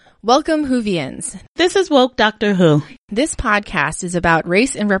Welcome, Whovians. This is Woke Doctor Who. This podcast is about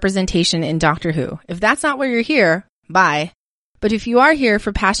race and representation in Doctor Who. If that's not why you're here, bye. But if you are here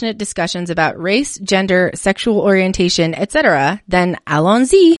for passionate discussions about race, gender, sexual orientation, etc., then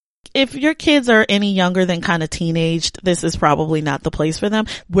allons-y. If your kids are any younger than kind of teenaged, this is probably not the place for them.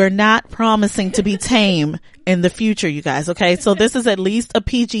 We're not promising to be tame in the future, you guys, okay? So this is at least a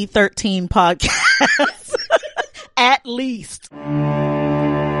PG-13 podcast. At least.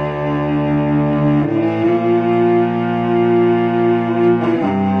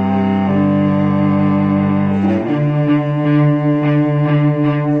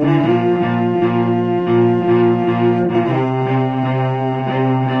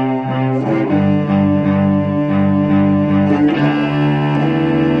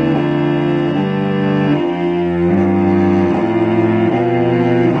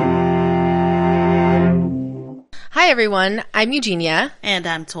 Hi everyone, I'm Eugenia. And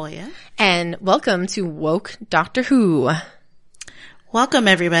I'm Toya. And welcome to Woke Doctor Who. Welcome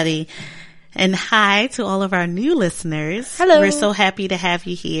everybody. And hi to all of our new listeners. Hello. We're so happy to have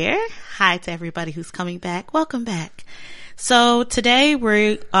you here. Hi to everybody who's coming back. Welcome back. So today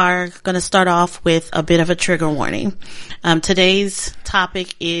we are going to start off with a bit of a trigger warning. Today's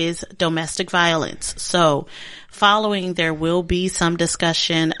topic is domestic violence. So following, there will be some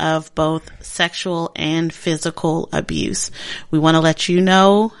discussion of both sexual and physical abuse. We want to let you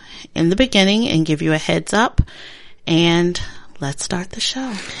know in the beginning and give you a heads up. And let's start the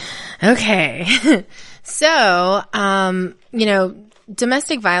show. Okay. So,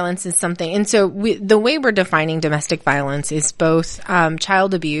 domestic violence is something, and so the way we're defining domestic violence is both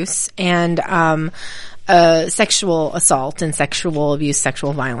child abuse and sexual assault and sexual abuse,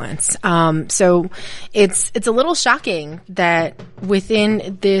 sexual violence. So it's a little shocking that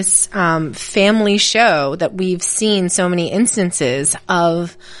within this family show that we've seen so many instances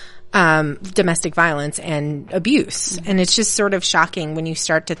of domestic violence and abuse. And it's just sort of shocking when you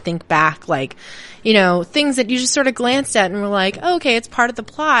start to think back, like, things that you just sort of glanced at and were like, oh, okay, it's part of the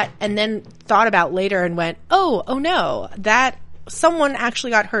plot, and then thought about later and went, oh no, that someone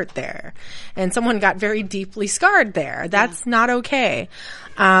actually got hurt there and someone got very deeply scarred there. That's not okay.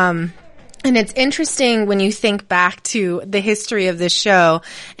 And it's interesting when you think back to the history of this show,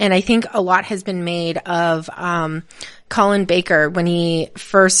 and I think a lot has been made of Colin Baker when he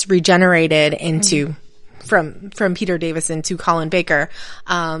first regenerated into from Peter Davison to Colin Baker.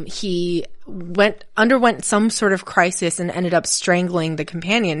 He underwent some sort of crisis and ended up strangling the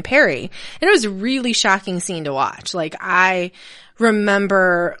companion Perry, and it was a really shocking scene to watch. Like, I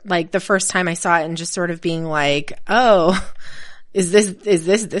remember like the first time I saw it and just sort of being like, oh, is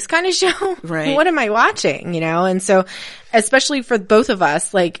this kind of show? Right. What am I watching? And so, especially for both of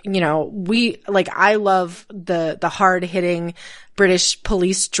us, like, I love the hard hitting British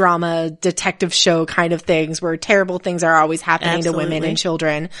police drama detective show kind of things where terrible things are always happening Absolutely. to women and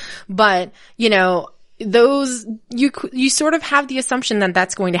children. But, those, you sort of have the assumption that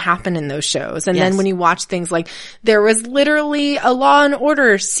that's going to happen in those shows. And then when you watch things like, there was literally a Law and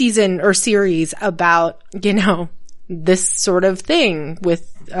Order season or series about, this sort of thing with,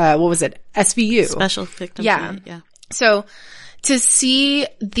 what was it? SVU. Special Victims Yeah. Unit, yeah. So to see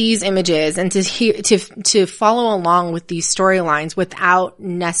these images and to follow along with these storylines without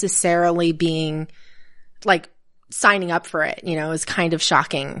necessarily being like signing up for it, is kind of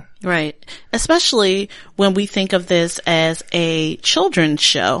shocking. Right. Especially when we think of this as a children's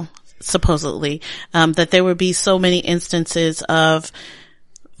show, supposedly, that there would be so many instances of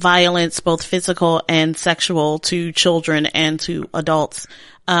violence, both physical and sexual, to children and to adults.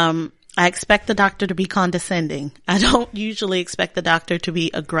 I expect the doctor to be condescending. I don't usually expect the doctor to be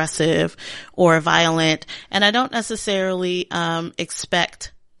aggressive or violent, and I don't necessarily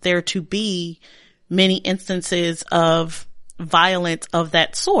expect there to be many instances of violence of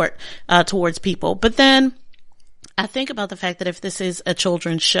that sort towards people. But then I think about the fact that if this is a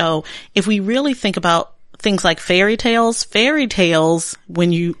children's show, if we really think about things like fairy tales,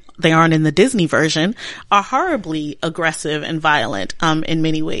 when they aren't in the Disney version, are horribly aggressive and violent, in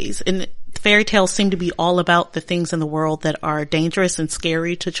many ways. And fairy tales seem to be all about the things in the world that are dangerous and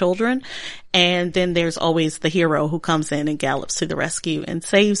scary to children. And then there's always the hero who comes in and gallops to the rescue and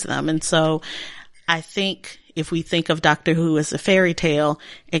saves them. And so I think if we think of Doctor Who as a fairy tale,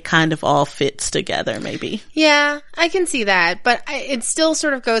 it kind of all fits together, maybe. Yeah, I can see that. But it still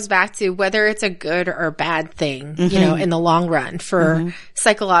sort of goes back to whether it's a good or bad thing, in the long run for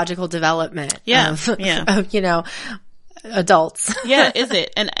psychological development of adults. Yeah, is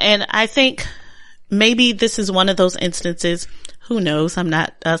it? And I think maybe this is one of those instances. who knows? I'm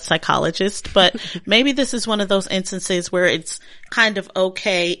not a psychologist, but maybe this is one of those instances where it's kind of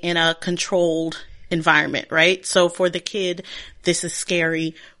okay in a controlled environment, right? So for the kid, this is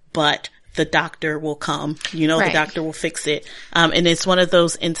scary, but the doctor will come, the doctor will fix it. And it's one of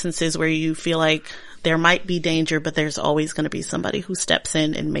those instances where you feel like there might be danger, but there's always going to be somebody who steps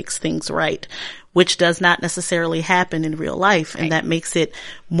in and makes things right, which does not necessarily happen in real life. And that makes it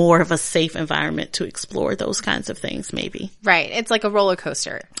more of a safe environment to explore those kinds of things, maybe. Right. It's like a roller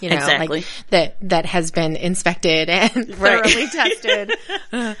coaster, exactly. Like that has been inspected and thoroughly tested.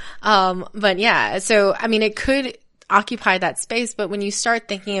 But yeah, so, I mean, it could occupy that space, but when you start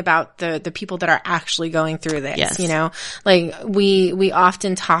thinking about the people that are actually going through this, like we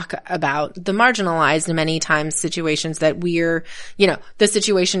often talk about the marginalized in many times situations that we're, the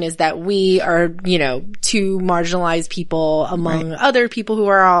situation is that we are, two marginalized people among other people who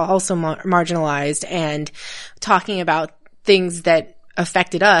are also marginalized, and talking about things that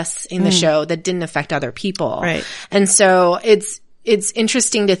affected us in the show that didn't affect other people. Right. And so it's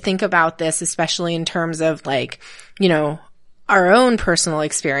interesting to think about this, especially in terms of like, our own personal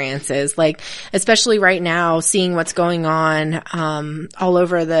experiences, like especially right now, seeing what's going on all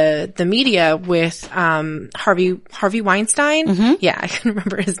over the media with Harvey Weinstein. Mm-hmm. Yeah, I couldn't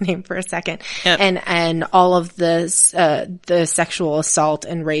remember his name for a second. Yep. And all of the sexual assault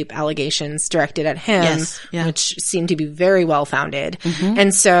and rape allegations directed at him, which seem to be very well founded. Mm-hmm.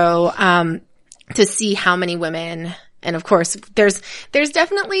 And so to see how many women. And of course, there's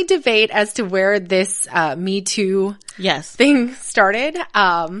definitely debate as to where this Me Too thing started.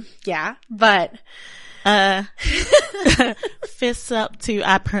 But fists up to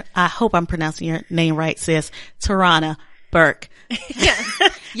I hope I'm pronouncing your name right, sis. Tarana Burke. Yes.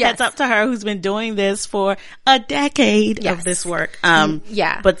 Heads up to her, who's been doing this for a decade of this work.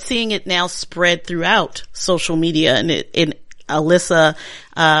 But seeing it now spread throughout social media, and Alyssa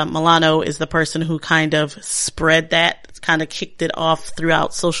Milano is the person who kind of spread that, kind of kicked it off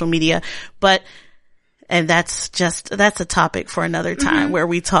throughout social media. And that's a topic for another time where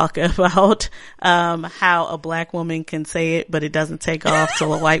we talk about how a black woman can say it, but it doesn't take off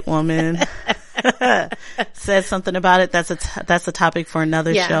till a white woman says something about it. That's a topic for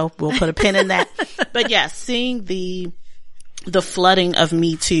another show. We'll put a pin in that. But seeing the flooding of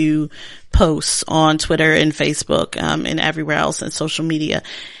Me Too posts on Twitter and Facebook, and everywhere else in social media.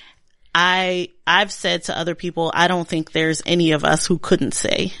 I've said to other people, I don't think there's any of us who couldn't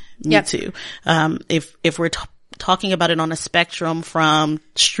say Me Too. If we're talking about it on a spectrum from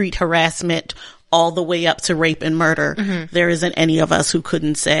street harassment all the way up to rape and murder, there isn't any of us who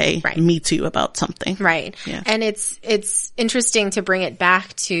couldn't say Me Too about something. Right. Yeah. And it's interesting to bring it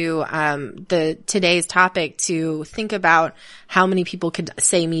back to today's topic, to think about how many people could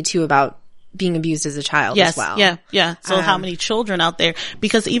say Me Too about being abused as a child as well. Yeah. So how many children out there?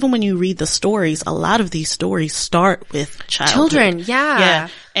 Because even when you read the stories, a lot of these stories start with children. Yeah.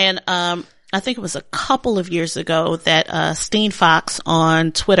 And I think it was a couple of years ago that Steen Fox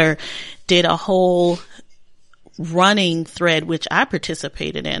on Twitter did a whole running thread, which I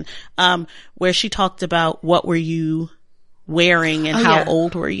participated in, where she talked about what were you wearing and how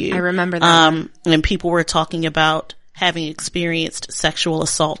old were you. I remember that. And people were talking about having experienced sexual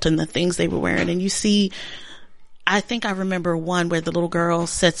assault and the things they were wearing. And you see, I think I remember one where the little girl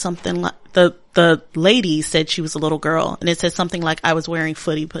said something like, the lady said she was a little girl, and it said something like, I was wearing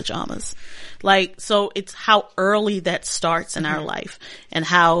footy pajamas. Like, so it's how early that starts in our life and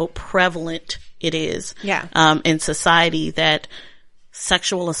how prevalent it is in society, that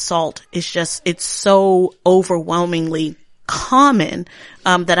sexual assault is just, it's so overwhelmingly common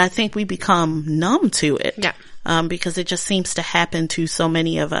that I think we become numb to it. Because it just seems to happen to so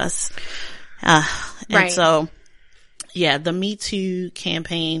many of us. And so, the Me Too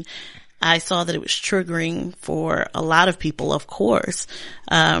campaign, I saw that it was triggering for a lot of people, of course.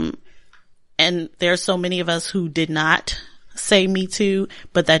 And there are so many of us who did not say Me Too,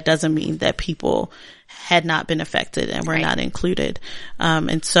 but that doesn't mean that people had not been affected and were not included.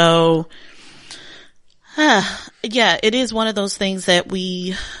 And so, it is one of those things that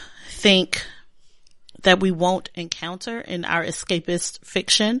we think that we won't encounter in our escapist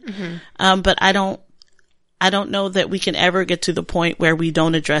fiction. But I don't know that we can ever get to the point where we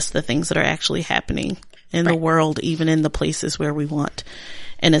don't address the things that are actually happening in the world, even in the places where we want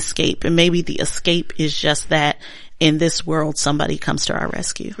an escape. And maybe the escape is just that in this world, somebody comes to our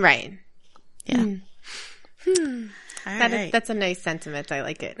rescue. Right. Yeah. That's a nice sentiment. I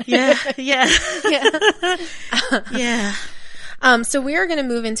like it. Yeah. So we are going to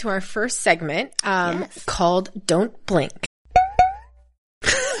move into our first segment, called Don't Blink.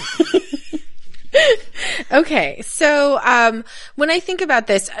 Okay. So, when I think about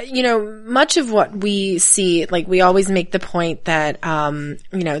this, much of what we see, like we always make the point that,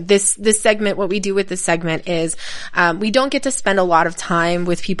 this segment, what we do with this segment is, we don't get to spend a lot of time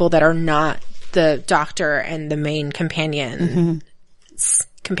with people that are not the doctor and the main companions.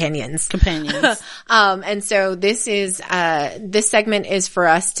 And so this segment is for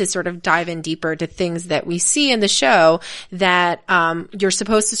us to sort of dive in deeper to things that we see in the show that, you're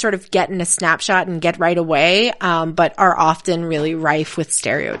supposed to sort of get in a snapshot and get right away, but are often really rife with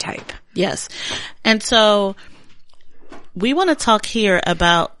stereotype. Yes. And so we want to talk here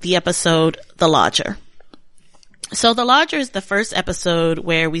about the episode, The Lodger. So The Lodger is the first episode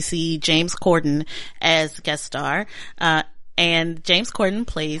where we see James Corden as guest star, and James Corden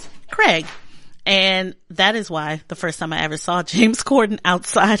plays Craig. And that is why the first time I ever saw James Corden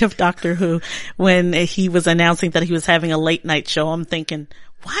outside of Doctor Who, when he was announcing that he was having a late night show, I'm thinking,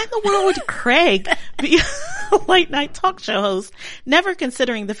 why in the world would Craig be a late night talk show host? Never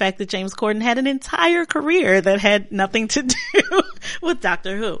considering the fact that James Corden had an entire career that had nothing to do with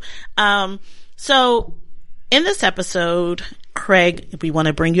Doctor Who. So in this episode, Craig, we want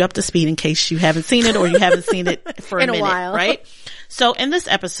to bring you up to speed in case you haven't seen it or you haven't seen it for a minute, while. Right? So in this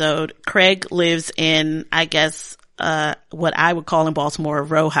episode, Craig lives in, I guess, what I would call in Baltimore a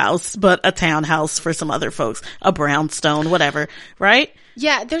row house, but a townhouse for some other folks, a brownstone, whatever, right?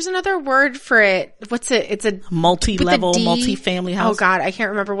 Yeah, there's another word for it. What's it? It's a multi-level, multi-family house. Oh God, I can't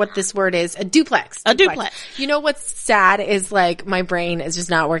remember what this word is. A duplex. A duplex. You know what's sad is like my brain is just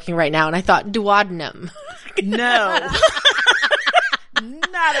not working right now, and I thought duodenum. No.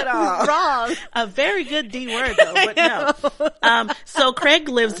 Not at all. Wrong. A very good D word though, but no. So Craig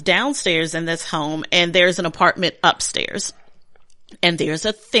lives downstairs in this home, and there's an apartment upstairs. And there's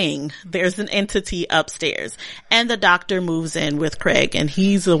an entity upstairs. And the doctor moves in with Craig, and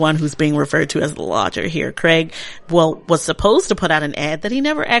he's the one who's being referred to as the lodger here. Craig, was supposed to put out an ad that he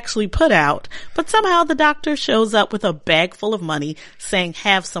never actually put out, but somehow the doctor shows up with a bag full of money saying,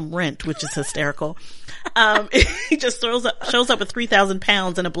 have some rent, which is hysterical. He just shows up with 3,000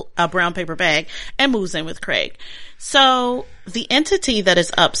 pounds in a brown paper bag and moves in with Craig. So the entity that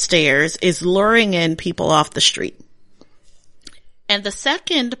is upstairs is luring in people off the street. And the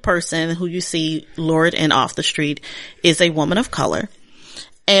second person who you see lured in off the street is a woman of color.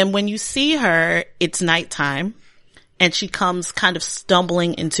 And when you see her, it's nighttime, and she comes kind of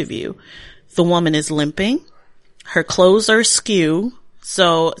stumbling into view. The woman is limping. Her clothes are askew,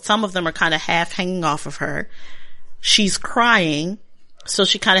 so some of them are kind of half hanging off of her. She's crying, so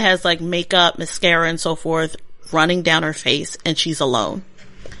she kind of has like makeup, mascara, and so forth running down her face, and she's alone.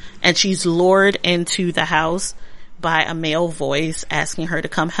 And she's lured into the house by a male voice asking her to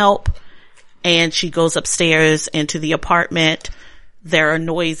come help. And she goes upstairs into the apartment. There are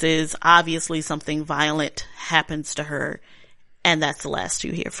noises. Obviously something violent happens to her. And that's the last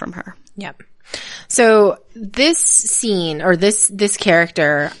you hear from her. Yep. So this scene, or this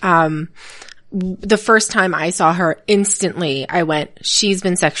character, the first time I saw her, instantly I went, she's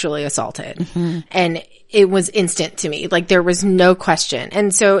been sexually assaulted. Mm-hmm. And it was instant to me. Like there was no question.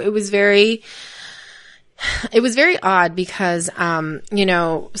 And so it was very odd because,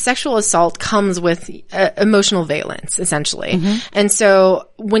 sexual assault comes with emotional valence, essentially. Mm-hmm. And so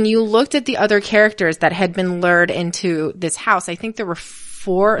when you looked at the other characters that had been lured into this house, I think there were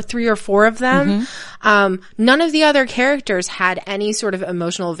 3 or 4 of them. Mm-hmm. None of the other characters had any sort of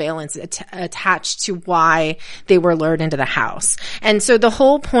emotional valence attached to why they were lured into the house. And so the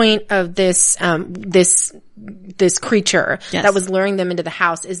whole point of this creature yes. that was luring them into the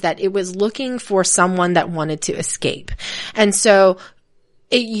house is that it was looking for someone that wanted to escape. And so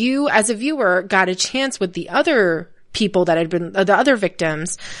you as a viewer got a chance with the other people that had been, the other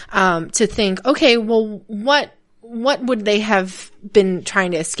victims, to think, okay, well, what would they have been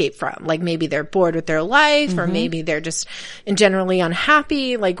trying to escape from? Like maybe they're bored with their life, mm-hmm. or maybe they're just generally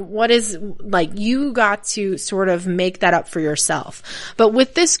unhappy. Like you got to sort of make that up for yourself. But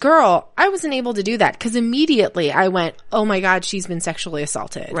with this girl, I wasn't able to do that because immediately I went, oh my God, she's been sexually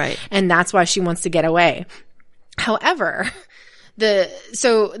assaulted. Right. And that's why she wants to get away. However,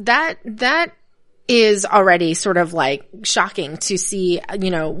 that is already sort of like shocking to see,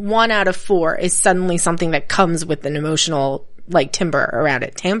 1 out of 4 is suddenly something that comes with an emotional like timbre around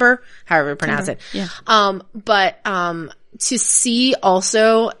it. Timbre? However you pronounce it. Yeah. But to see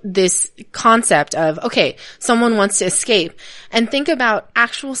also this concept of, okay, someone wants to escape, and think about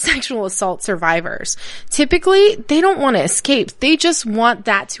actual sexual assault survivors. Typically, they don't want to escape. They just want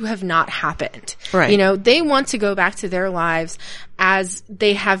that to have not happened. Right. They want to go back to their lives as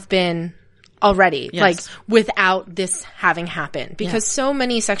they have been already, Yes. like without this having happened, because so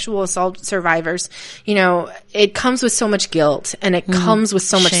many sexual assault survivors, you know, it comes with so much guilt and it comes with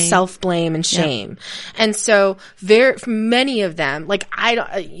so much Shame. self-blame and shame. And so many of them, like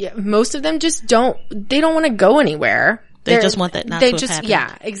most of them just they don't want to go anywhere. They just want that not to have happened.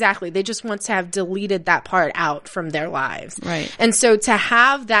 Yeah, exactly. They just want to have deleted that part out from their lives. Right. And so to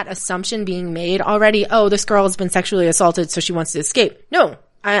have that assumption being made already, oh, this girl has been sexually assaulted, so she wants to escape. No,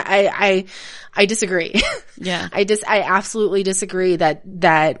 I disagree. Yeah. I absolutely disagree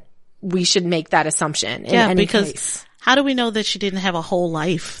that we should make that assumption in any because case. How do we know that she didn't have a whole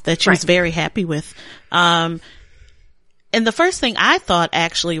life that she was very happy with? And the first thing I thought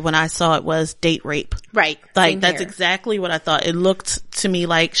actually when I saw it was date rape. Right. Like Same that's here. exactly what I thought. It looked to me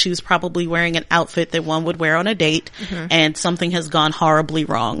like she was probably wearing an outfit that one would wear on a date, and something has gone horribly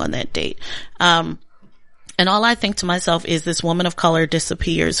wrong on that date. And all I think to myself is this woman of color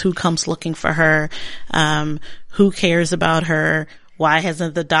disappears. Who comes looking for her? Who cares about her? Why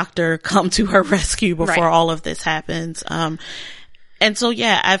hasn't the doctor come to her rescue before all of this happens? And so,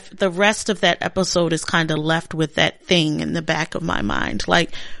 yeah, the rest of that episode is kind of left with that thing in the back of my mind.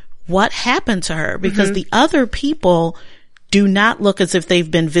 Like, what happened to her? Because the other people do not look as if they've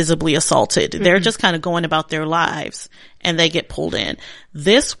been visibly assaulted. They're just kind of going about their lives and they get pulled in.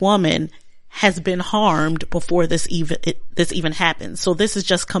 This woman has been harmed before this even happened. So this is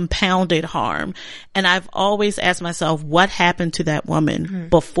just compounded harm. And I've always asked myself, what happened to that woman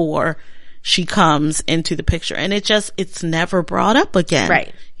before she comes into the picture? And it's never brought up again.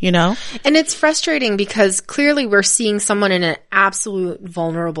 Right. You know? And it's frustrating because clearly we're seeing someone in an absolute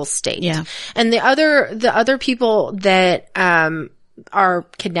vulnerable state. Yeah. And the other people that, are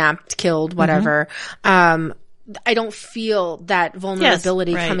kidnapped, killed, whatever, I don't feel that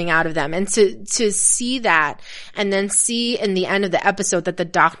vulnerability coming out of them. And to see that and then see in the end of the episode that the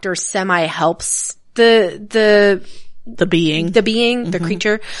doctor semi helps the being, the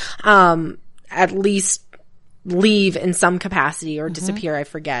creature, at least leave in some capacity or disappear, I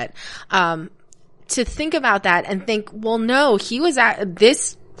forget. To think about that and think, well, no, he was at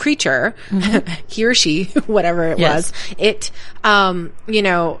this creature, he or she, whatever it was, it, you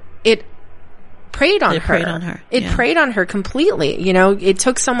know, it preyed on her. It preyed on her completely. You know, it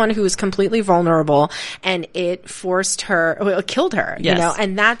took someone who was completely vulnerable and it forced her, well, it killed her, you know,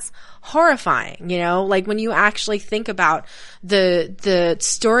 and that's horrifying, you know, like when you actually think about the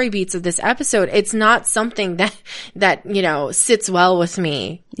story beats of this episode, it's not something that, you know, sits well with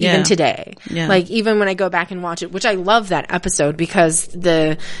me even today. Yeah. Like even when I go back and watch it, which I love that episode because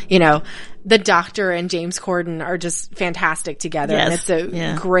the doctor and James Corden are just fantastic together. And it's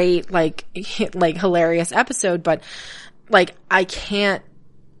a great, like hilarious episode, but like I can't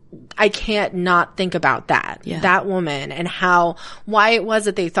not think about that woman and why it was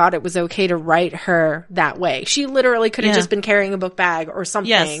that they thought it was okay to write her that way. She literally could have just been carrying a book bag or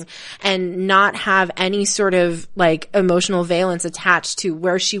something and not have any sort of like emotional valence attached to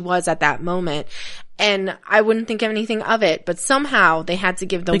where she was at that moment. And I wouldn't think of anything of it, but somehow they had to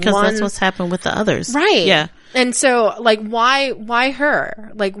give the because that's what's happened with the others. Right. Yeah. And so, like, why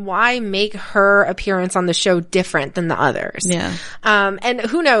her? Like, why make her appearance on the show different than the others? Yeah. And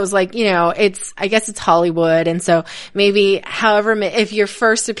who knows, like, you know, I guess it's Hollywood. And so maybe if your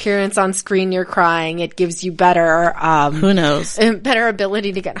first appearance on screen, you're crying, it gives you better, who knows? Better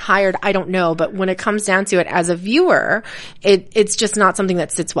ability to get hired. I don't know. But when it comes down to it as a viewer, it's just not something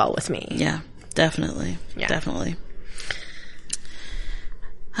that sits well with me. Yeah. Definitely. Yeah. Definitely.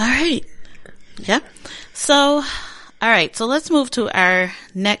 All right. Yeah. So, all right. So let's move to our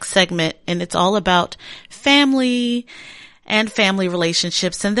next segment, and it's all about family and family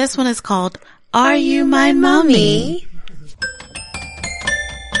relationships. And this one is called, Are You My Mommy?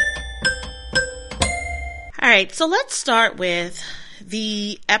 All right. So let's start with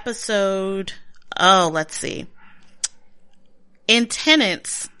the episode. Let's see. In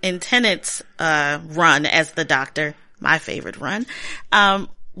Tennant's run as the doctor, my favorite run,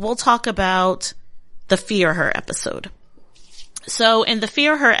 we'll talk about the Fear Her episode. So in the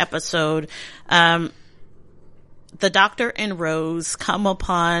Fear Her episode, the doctor and Rose come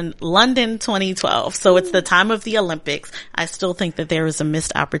upon London 2012. So it's the time of the Olympics. I still think that there is a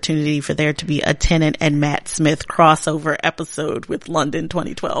missed opportunity for there to be a Tennant and Matt Smith crossover episode with London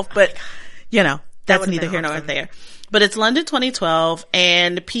 2012. But, you know, that's neither here nor there. But it's London 2012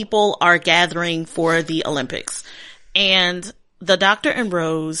 and people are gathering for the Olympics. And the doctor and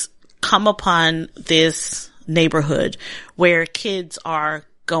Rose come upon this neighborhood where kids are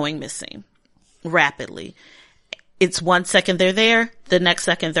going missing rapidly. It's 1 second they're there, the next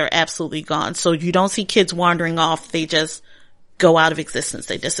second they're absolutely gone. So you don't see kids wandering off. They just go out of existence.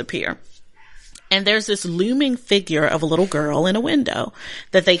 They disappear. And there's this looming figure of a little girl in a window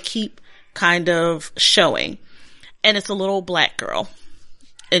that they keep kind of showing. And it's a little black girl.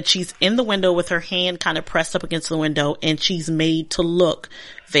 And she's in the window with her hand kind of pressed up against the window, and she's made to look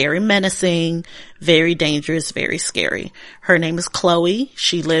very menacing, very dangerous, very scary. Her name is Chloe.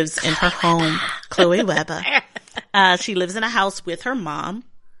 She lives in her home. Chloe Webber. She lives in a house with her mom.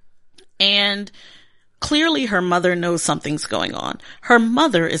 And clearly her mother knows something's going on. Her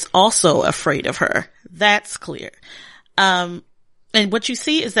mother is also afraid of her. That's clear. And what you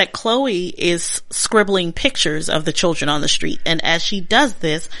see is that Chloe is scribbling pictures of the children on the street. And as she does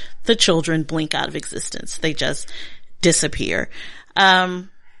this, the children blink out of existence. They just disappear.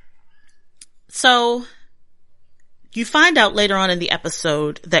 So you find out later on in the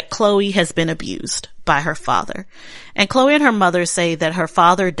episode that Chloe has been abused by her father. And Chloe and her mother say that her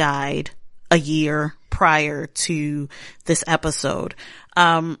father died a year prior to this episode.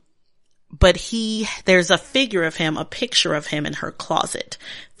 But there's a figure of him, a picture of him in her closet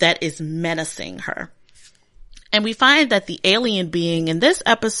that is menacing her. And we find that the alien being in this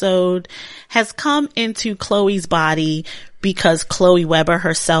episode has come into Chloe's body because Chloe Webber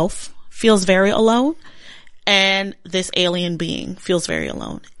herself feels very alone. And this alien being feels very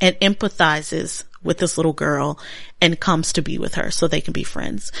alone and empathizes with this little girl and comes to be with her so they can be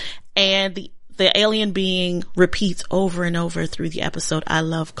friends. And the alien being repeats over and over through the episode, I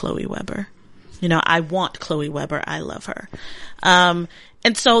love Chloe Webber. You know, I want Chloe Webber. I love her. And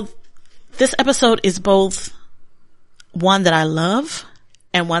so this episode is both one that I love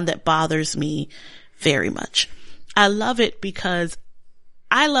and one that bothers me very much. I love it because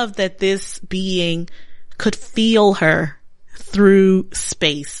I love that this being could feel her through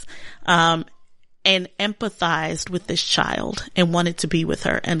space, and empathized with this child and wanted to be with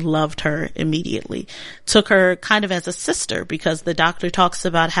her and loved her immediately. Took her kind of as a sister because the doctor talks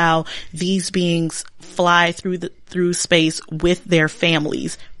about how these beings fly through space with their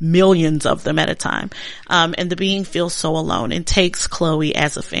families, millions of them at a time. And the being feels so alone and takes Chloe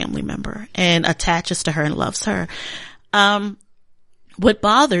as a family member and attaches to her and loves her. What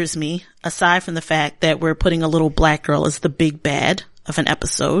bothers me, aside from the fact that we're putting a little black girl as the big bad of an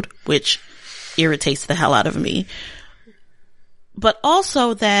episode, which irritates the hell out of me, but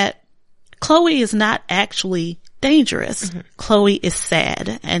also that Chloe is not actually dangerous. Mm-hmm. Chloe is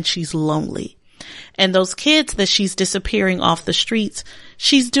sad and she's lonely. And those kids that she's disappearing off the streets,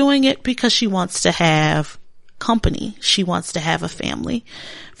 she's doing it because she wants to have company. She wants to have a family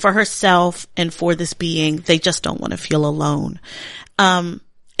for herself and for this being. They just don't want to feel alone. And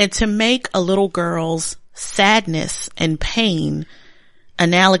to make a little girl's sadness and pain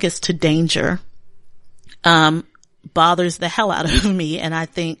analogous to danger, bothers the hell out of me, and I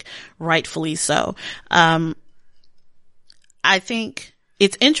think rightfully so. I think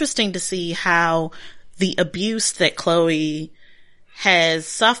it's interesting to see how the abuse that Chloe has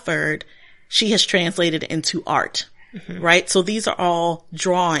suffered, she has translated into art. Mm-hmm. Right? So these are all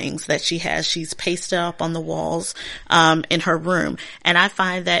drawings that she has. She's pasted up on the walls, in her room. And I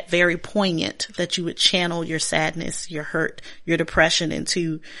find that very poignant that you would channel your sadness, your hurt, your depression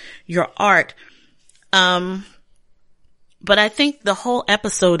into your art. But I think the whole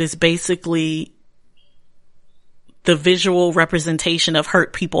episode is basically the visual representation of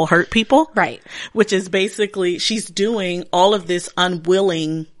hurt people. Right. Which is basically, she's doing all of this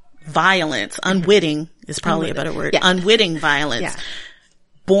unwilling violence, unwitting is probably a better word, unwitting violence,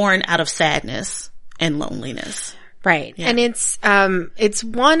 born out of sadness and loneliness. Right. Yeah. And it's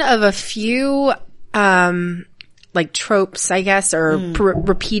one of a few, like tropes, I guess, or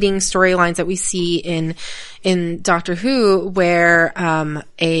repeating storylines that we see in Doctor Who where,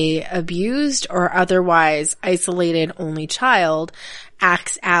 a abused or otherwise isolated only child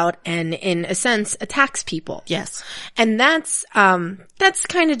acts out and in a sense attacks people. Yes. And that's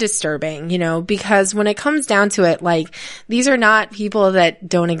kind of disturbing, you know, because when it comes down to it, like, these are not people that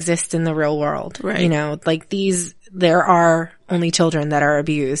don't exist in the real world. Right. You know, like there are only children that are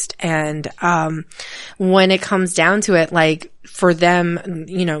abused. And, when it comes down to it, like, for them,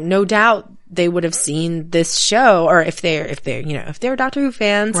 you know, no doubt they would have seen this show, or if they're Doctor Who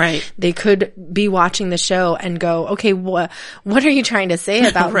fans, right, they could be watching the show and go, okay, what are you trying to say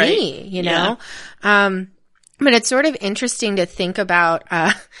about right. me? You know? Yeah. But it's sort of interesting to think about,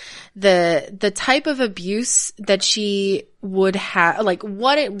 the type of abuse that she would have, like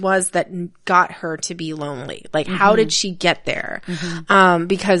what it was that got her to be lonely. Like, how did she get there? Mm-hmm.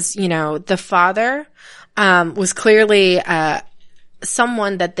 Because, you know, the father, was clearly,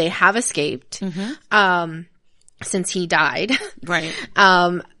 someone that they have escaped, since he died. Right.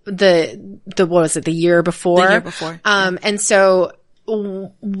 What was it, the year before? The year before. And so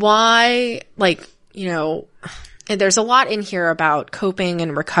why, like, you know, and there's a lot in here about coping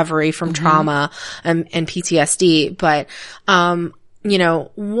and recovery from trauma and PTSD, but, you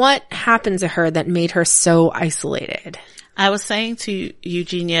know, what happened to her that made her so isolated? I was saying to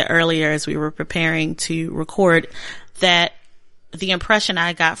Eugenia earlier as we were preparing to record that the impression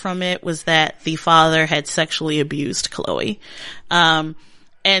I got from it was that the father had sexually abused Chloe.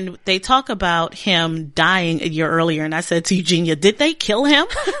 And they talk about him dying a year earlier. And I said to Eugenia, did they kill him?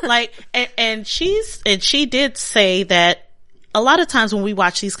 Like, and she did say that a lot of times when we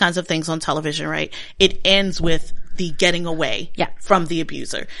watch these kinds of things on television, right, it ends with the getting away from the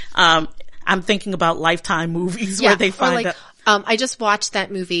abuser. I'm thinking about Lifetime movies where they find like, I just watched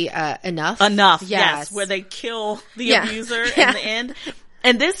that movie, Enough. Yes. Where they kill the abuser in the end.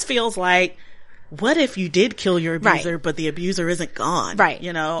 And this feels like, what if you did kill your abuser, but the abuser isn't gone? Right.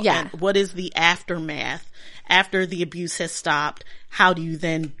 You know? Yeah. And what is the aftermath? After the abuse has stopped, how do you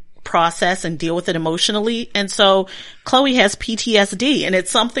then process and deal with it emotionally? And so Chloe has PTSD, and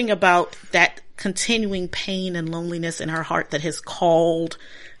it's something about that continuing pain and loneliness in her heart that has called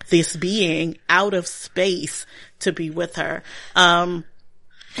this being out of space to be with her.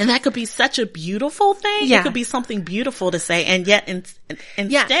 And that could be such a beautiful thing. Yeah. It could be something beautiful to say. And yet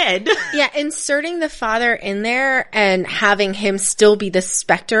instead. Yeah. Inserting the father in there and having him still be the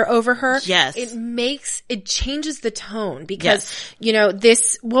specter over her. Yes. It changes the tone because, you know,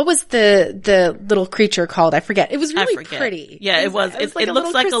 what was the little creature called? I forget. It was really pretty. Yeah, it was. It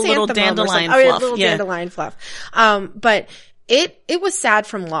looks like a little dandelion fluff. Oh, a little dandelion fluff. But it was sad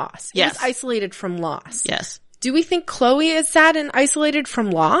from loss. It was isolated from loss. Yes. Do we think Chloe is sad and isolated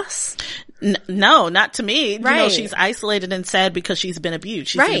from loss? No, not to me. Right. You know, she's isolated and sad because she's been abused.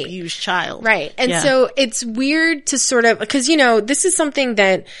 She's an abused child. Right. And so it's weird to sort of, because, you know, this is something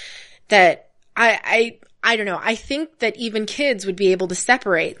that I don't know. I think that even kids would be able to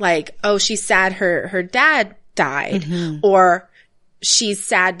separate, like, oh, she's sad her dad died, or she's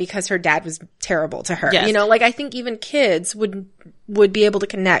sad because her dad was terrible to her. Yes. You know, like, I think even kids would be able to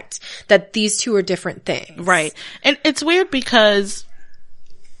connect that these two are different things. Right. And it's weird because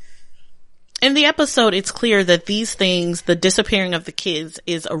in the episode, it's clear that these things, the disappearing of the kids,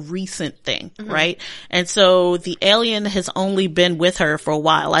 is a recent thing, right? And so the alien has only been with her for a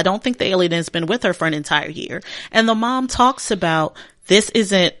while. I don't think the alien has been with her for an entire year. And the mom talks about this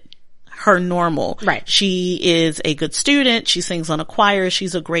isn't her normal. Right. She is a good student. She sings on a choir.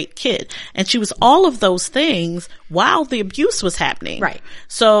 She's a great kid. And she was all of those things while the abuse was happening. Right.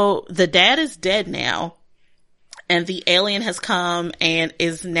 So the dad is dead now. And the alien has come and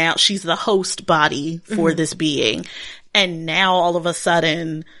is now, she's the host body for this being. And now all of a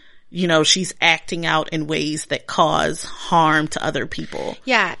sudden, you know, she's acting out in ways that cause harm to other people.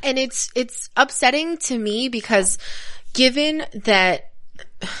 Yeah. And it's upsetting to me because given that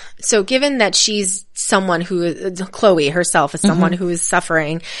she's someone who, Chloe herself is someone who is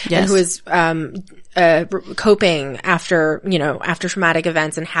suffering and who is, coping after traumatic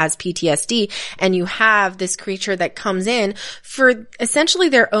events and has PTSD, and you have this creature that comes in for essentially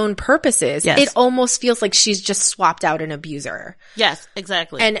their own purposes. Yes. It almost feels like she's just swapped out an abuser. Yes,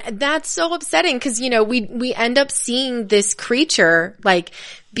 exactly. And that's so upsetting because, you know, we end up seeing this creature like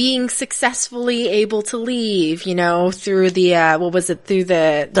being successfully able to leave, you know, through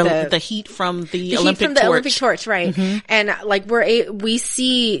the, through the heat from the Olympic torch, right. And like we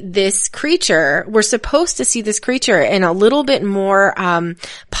see this creature, we're supposed to see this creature in a little bit more,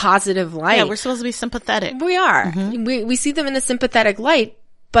 positive light. Yeah, we're supposed to be sympathetic. We are. We see them in a sympathetic light,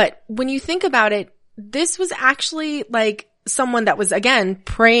 but when you think about it, this was actually like someone that was, again,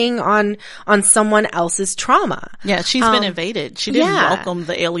 preying on someone else's trauma. Yeah, she's been invaded. She didn't welcome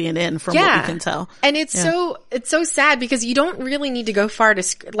the alien in from what we can tell. And it's so sad because you don't really need to go far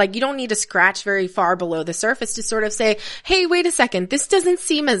you don't need to scratch very far below the surface to sort of say, hey, wait a second, this doesn't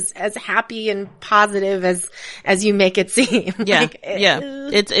seem as happy and positive as you make it seem. Yeah.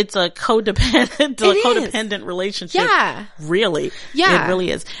 It's a codependent relationship. Yeah. Really. Yeah. It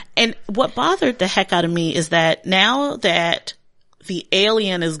really is. And what bothered the heck out of me is that now that the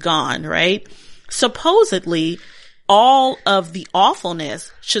alien is gone, right? Supposedly, all of the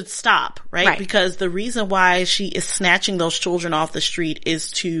awfulness should stop, right? Because the reason why she is snatching those children off the street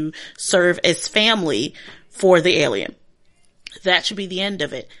is to serve as family for the alien. That should be the end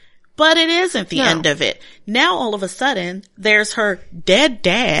of it. But it isn't the end of it. Now, all of a sudden, there's her dead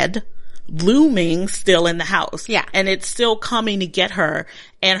dad looming still in the house. Yeah. And it's still coming to get her.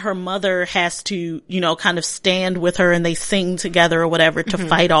 And her mother has to, you know, kind of stand with her and they sing together or whatever to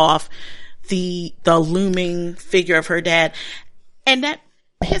fight off the looming figure of her dad. And that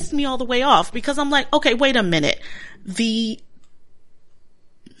pissed me all the way off because I'm like, okay, wait a minute. The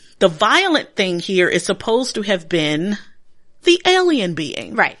The violent thing here is supposed to have been the alien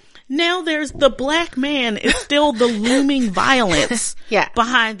being. Right. Now there's the black man is still the looming violence Yeah.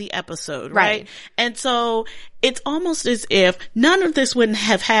 behind the episode, right? Right. And so it's almost as if none of this would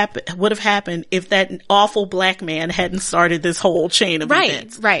have happened if that awful black man hadn't started this whole chain of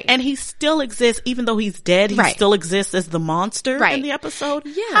events. Right. And he still exists, even though he's dead, he Right. still exists as the monster Right. in the episode.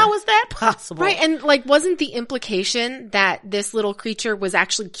 Yeah. How is that possible? Right. And like, wasn't the implication that this little creature was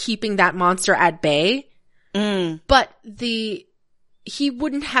actually keeping that monster at bay? But he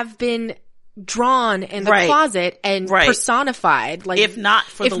wouldn't have been drawn in the Right. closet and Right. personified, like If not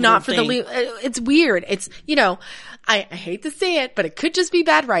for the it's weird. It's, I hate to say it, but it could just be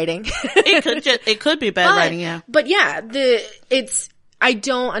bad writing. it could be bad writing, yeah. But yeah, I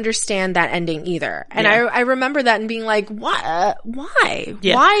don't understand that ending either. And Yeah. I remember that and being like, what? Why?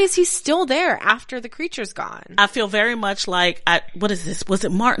 Yeah. Why is he still there after the creature's gone? I feel very much like, what is this? Was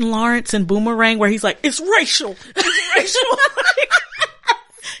it Martin Lawrence in Boomerang where he's like, it's racial. It's racial.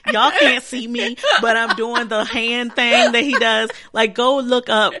 Y'all can't see me, but I'm doing the hand thing that he does. Like, go look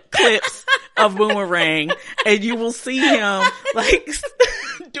up clips of Boomerang and you will see him like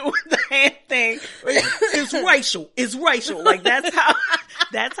doing the hand thing. It's racial. It's racial. Like that's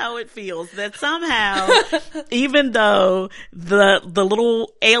how it feels. That somehow, even though the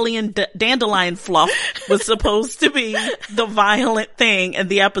little alien dandelion fluff was supposed to be the violent thing in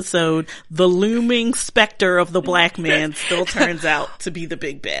the episode, the looming specter of the black man still turns out to be the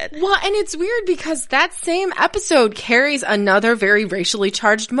big bad. Well, and it's weird because that same episode carries another very racially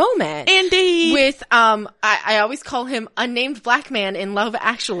charged moment. Indeed. With, I always call him unnamed black man in Love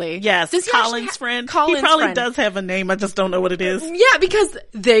Actually. Yes, Does he actually Colin's friend. Colin's he probably friend. does have a name. I just don't know what it is. Yeah, because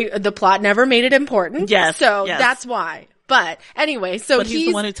the plot never made it important. Yes, So yes. that's why. But anyway, so But he's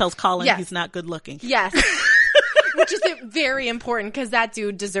the one who tells Colin Yes. he's not good looking. Yes. Which is very important because that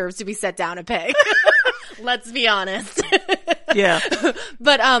dude deserves to be set down a peg. Let's be honest. Yeah.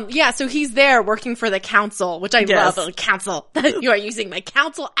 But, yeah, so he's there working for the council, which I Yes. love. The council. You are using my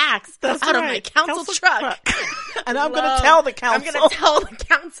council axe That's out of my right. council truck. And I'm going to tell the council. I'm going to tell the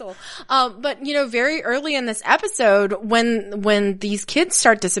council. But, very early in this episode, when these kids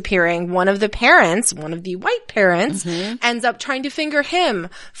start disappearing, one of the white parents, ends up trying to finger him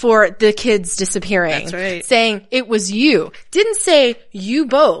for the kids disappearing. That's right. Saying, it was you. Didn't say you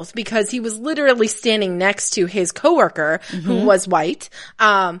both, because he was literally standing next to his coworker who was white.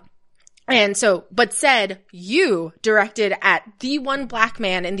 And so, but said you directed at the one black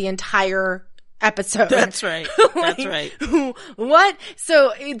man in the entire episode. That's right. That's right. What?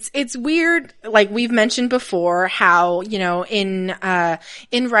 So it's weird. Like we've mentioned before how, in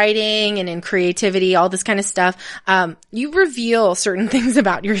writing and in creativity, all this kind of stuff, you reveal certain things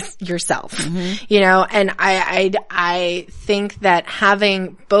about yourself, and I think that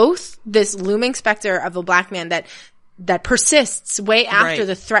having both this looming specter of a black man that persists way after Right.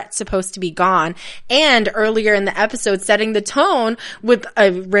 the threat's supposed to be gone, and earlier in the episode setting the tone with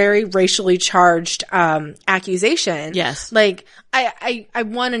a very racially charged accusation. Yes. Like I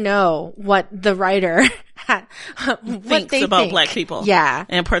want to know what the writer Thinks about black people. Yeah.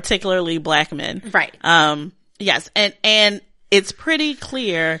 And particularly black men. Right. Yes. And it's pretty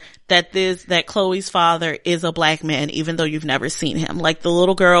clear that Chloe's father is a black man, even though you've never seen him. Like the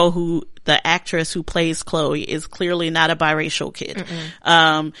little girl the actress who plays Chloe is clearly not a biracial kid.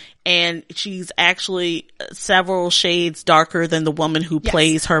 And she's actually several shades darker than the woman who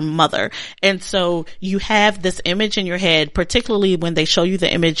plays her mother. And so you have this image in your head, particularly when they show you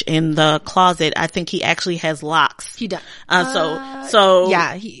the image in the closet. I think he actually has locks. He does. So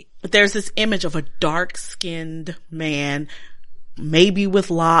yeah, there's this image of a dark-skinned man, maybe with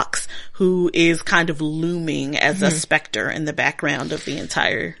locks, who is kind of looming as a specter in the background of the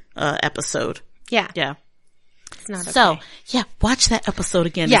entire episode. Yeah. Yeah. It's not okay. So, yeah, watch that episode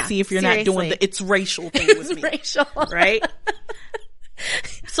again Yeah, and see if you're not doing seriously. the it's racial thing with me. Racial. Right?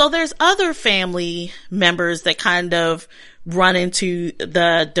 So there's other family members that kind of run into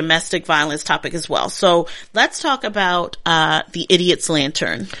the domestic violence topic as well. So let's talk about the Idiot's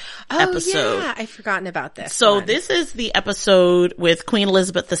Lantern episode. Yeah, I've forgotten about this. So one. this is the episode with Queen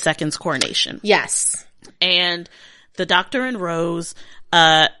Elizabeth II's coronation. Yes. And the Doctor and Rose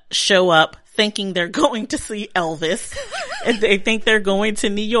show up thinking they're going to see Elvis and they think they're going to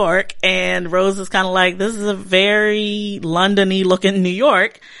New York, and Rose is kind of like, this is a very London-y looking New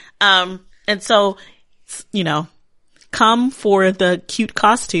York. And so, come for the cute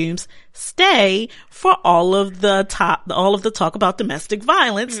costumes, stay for all of the talk about domestic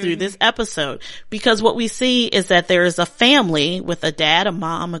violence through this episode. Because what we see is that there is a family with a dad, a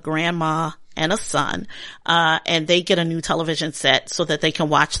mom, a grandma, and a son, and they get a new television set so that they can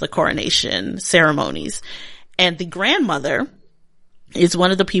watch the coronation ceremonies. And the grandmother is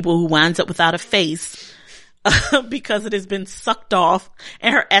one of the people who winds up without a face because it has been sucked off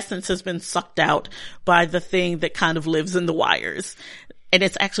and her essence has been sucked out by the thing that kind of lives in the wires. And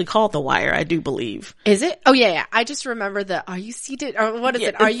it's actually called the wire, I do believe. Is it? Oh, yeah. I just remember are you seated? Or what is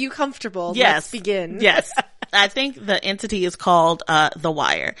it? Are you comfortable? Yes. Let's begin. Yes. I think the entity is called the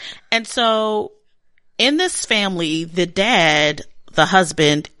wire. And so in this family, the dad, the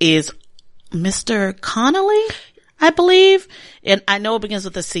husband, is Mr. Connolly, I believe. And I know it begins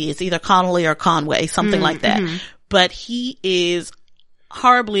with a C. It's either Connolly or Conway, something like that. Mm-hmm. But he is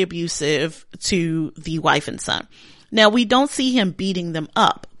horribly abusive to the wife and son. Now, we don't see him beating them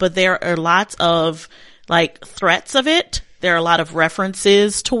up, but there are lots of like threats of it. There are a lot of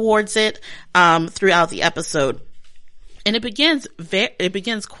references towards it throughout the episode. And it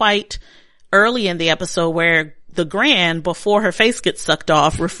begins quite early in the episode where the Gran, before her face gets sucked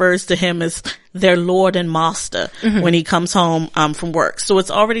off, refers to him as their Lord and Master when he comes home from work. So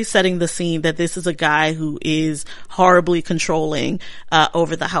it's already setting the scene that this is a guy who is horribly controlling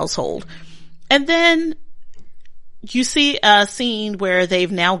over the household. And then you see a scene where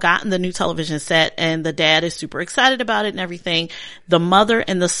they've now gotten the new television set and the dad is super excited about it and everything. The mother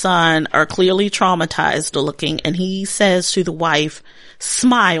and the son are clearly traumatized looking, and he says to the wife,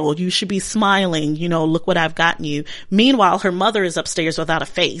 smile, you should be smiling, look what I've gotten you. Meanwhile, her mother is upstairs without a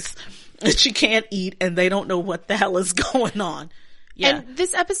face and she can't eat and they don't know what the hell is going on. Yeah. And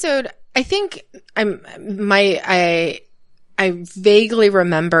this episode, I think I vaguely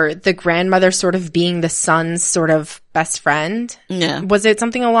remember the grandmother sort of being the son's sort of best friend. Yeah. Was it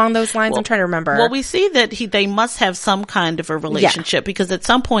something along those lines? I'm trying to remember. Well, we see that they must have some kind of a relationship because at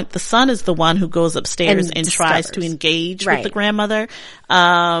some point the son is the one who goes upstairs and tries to engage with the grandmother.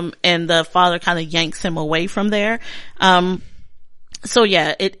 And the father kind of yanks him away from there. So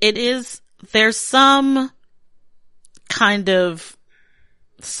yeah, there's some kind of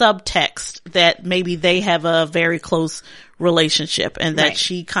subtext that maybe they have a very close relationship and that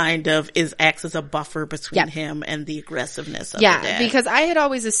she kind of acts as a buffer between him and the aggressiveness of the dad. Because I had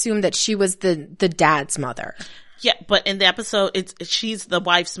always assumed that she was the dad's mother. Yeah, but in the episode, she's the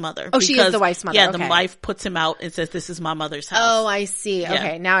wife's mother. Oh, she is the wife's mother. Yeah, the wife puts him out and says, this is my mother's house. Oh, I see. Yeah.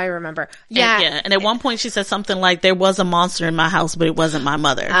 Okay, now I remember. Yeah. And at one point she says something like, there was a monster in my house, but it wasn't my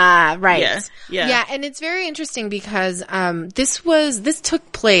mother. Ah, right. Yeah. Yeah, and it's very interesting because, this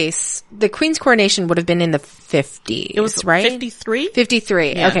took place, the Queen's coronation would have been in the 50s, it was right? 53?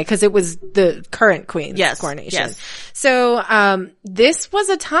 53. Yeah. Okay, cause it was the current Queen's coronation. Yes. So, this was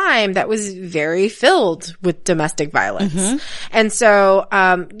a time that was very filled with domestic violence. Mm-hmm. And so,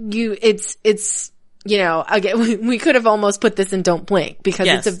 again, we could have almost put this in Don't Blink because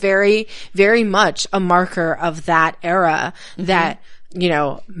it's a very, very much a marker of that era that,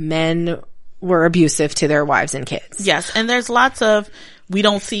 men were abusive to their wives and kids. Yes. And there's lots of, we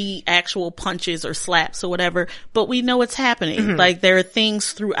don't see actual punches or slaps or whatever, but we know it's happening. Mm-hmm. Like there are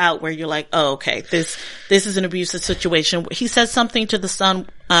things throughout where you're like, oh, okay, this is an abusive situation. He says something to the son,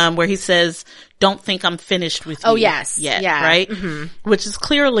 where he says, don't think I'm finished with you. Oh, yes. Yet, yeah. Right? Mm-hmm. Which is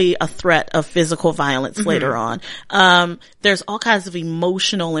clearly a threat of physical violence later on. There's all kinds of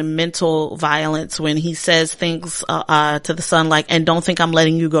emotional and mental violence when he says things, to the son like, and don't think I'm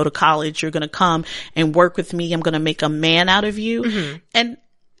letting you go to college. You're going to come and work with me. I'm going to make a man out of you. Mm-hmm. And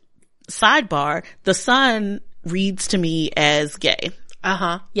sidebar, the son reads to me as gay.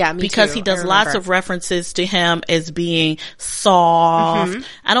 Uh-huh. Yeah, me because too. he does lots of references to him as being soft. Mm-hmm.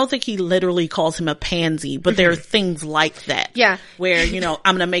 I don't think he literally calls him a pansy, but there are things like that. Yeah. Where, I'm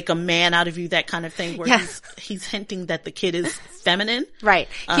going to make a man out of you, that kind of thing, where he's hinting that the kid is feminine. Right.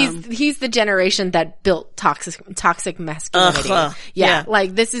 He's the generation that built toxic masculinity. Yeah.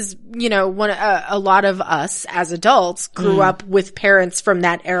 Like this is, a lot of us as adults grew up with parents from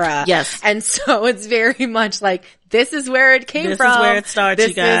that era. Yes. And so it's very much like, this is where it came from. This is where it starts,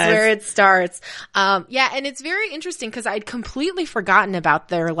 you guys. This is where it starts. And it's very interesting because I'd completely forgotten about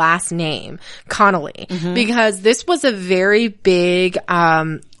their last name, Connolly, because this was a very big,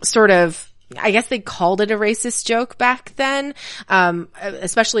 sort of, I guess they called it a racist joke back then,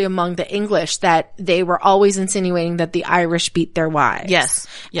 especially among the English, that they were always insinuating that the Irish beat their wives. Yes.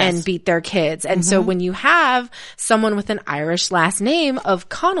 And beat their kids. And so when you have someone with an Irish last name of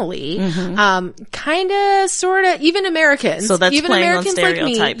Connolly, kind of, sort of, even Americans. So that's even playing Americans on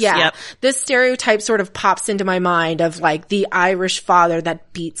stereotypes. Like me, Yep. This stereotype sort of pops into my mind of like the Irish father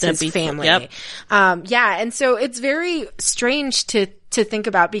that beats his family. Yep. And so it's very strange to think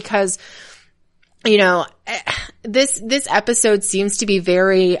about because, This episode seems to be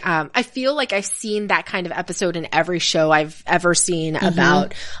very, I feel like I've seen that kind of episode in every show I've ever seen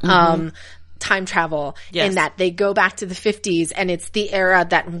about, time travel, in that they go back to the 50s and it's the era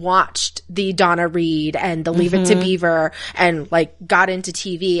that watched the Donna Reed and the Leave It to Beaver and like got into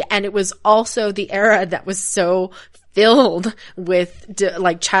TV. And it was also the era that was so filled with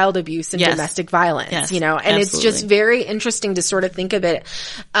like child abuse and domestic violence, you know, and it's just very interesting to sort of think of it,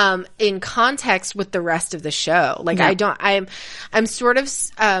 in context with the rest of the show. Like I'm sort of,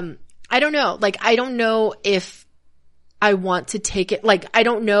 I don't know, like I don't know if I want to take it, like I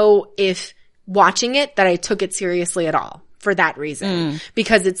don't know if watching it that I took it seriously at all for that reason,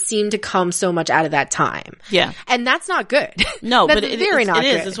 because it seemed to come so much out of that time. Yeah. And that's not good. No, that's but it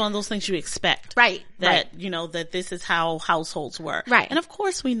is. It's one of those things you expect. Right. That, you know, that this is how households were. Right. And of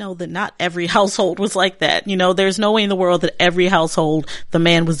course we know that not every household was like that. You know, there's no way in the world that every household, the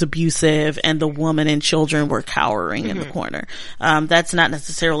man was abusive and the woman and children were cowering in the corner. That's not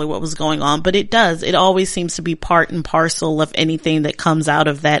necessarily what was going on, but it always seems to be part and parcel of anything that comes out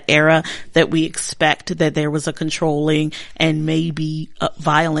of that era, that we expect that there was a controlling and maybe a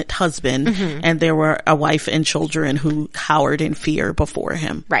violent husband, and there were a wife and children who cowered in fear before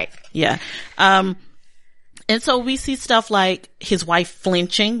him. Right. Yeah. And so we see stuff like his wife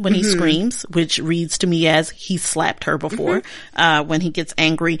flinching when he screams, which reads to me as he slapped her before, when he gets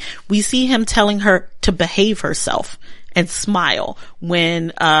angry. We see him telling her to behave herself and smile when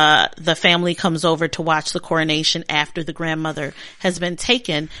the family comes over to watch the coronation after the grandmother has been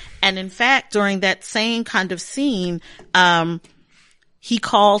taken. And in fact, during that same kind of scene, he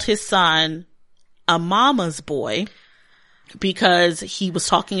called his son a mama's boy because he was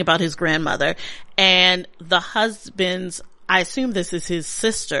talking about his grandmother, and the husband's, I assume this is his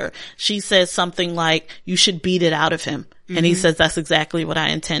sister, she says something like, you should beat it out of him. And he says, that's exactly what I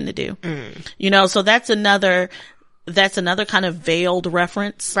intend to do. You know, so that's another kind of veiled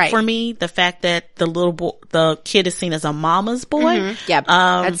reference for me. The fact that the kid is seen as a mama's boy. Yeah.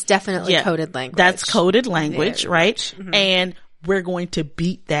 That's definitely coded language. That's coded language, right? And we're going to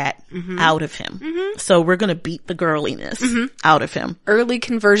beat that out of him. So we're going to beat the girliness out of him. Early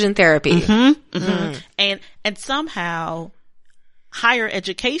conversion therapy. And somehow higher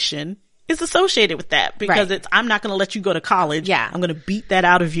education is associated with that, because I'm not going to let you go to college. Yeah. I'm going to beat that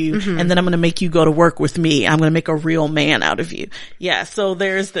out of you, and then I'm going to make you go to work with me. I'm going to make a real man out of you. Yeah. So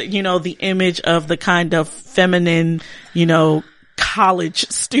there's the, you know, the image of the kind of feminine, you know, college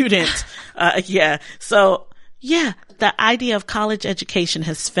student. So yeah, the idea of college education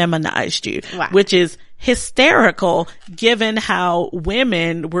has feminized you, which is hysterical given how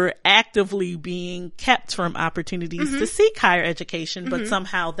women were actively being kept from opportunities to seek higher education, but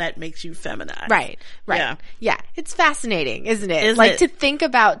somehow that makes you feminized. Right. Yeah. It's fascinating, isn't it? To think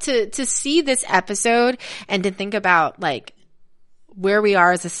about, to see this episode and to think about like where we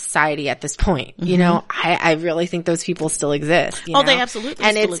are as a society at this point. You know, I really think those people still exist. You know? They absolutely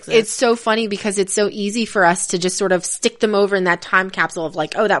and still exist. It's so funny because it's so easy for us to just sort of stick them over in that time capsule of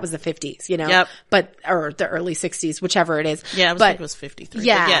like, oh, that was the 50s, you know? Or the early 60s, whichever it is. Yeah, I think it was 53.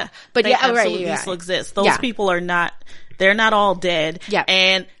 Yeah. But they absolutely still exist. Those people are not, they're not all dead. Yeah.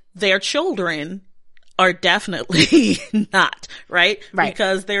 And their children are definitely not, right?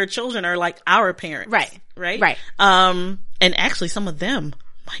 Because their children are like our parents. Right. And actually some of them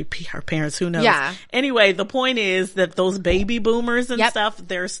might be our parents, who knows? Yeah. Anyway, the point is that those baby boomers and stuff,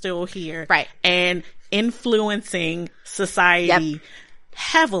 they're still here. Right. And influencing society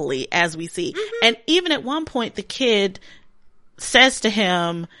heavily, as we see. And even at one point, the kid says to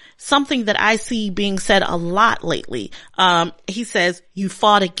him something that I see being said a lot lately. He says, you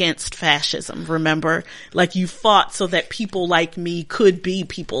fought against fascism, remember? Like, you fought so that people like me could be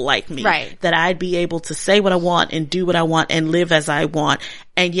people like me. Right. That I'd be able to say what I want and do what I want and live as I want.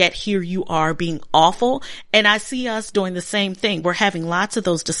 And yet here you are being awful. And I see us doing the same thing. We're having lots of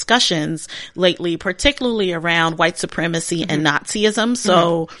those discussions lately, particularly around white supremacy and Nazism.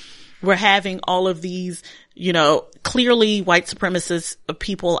 So we're having all of these, you know, clearly white supremacist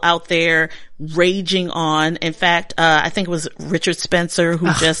people out there raging on. In fact, I think it was Richard Spencer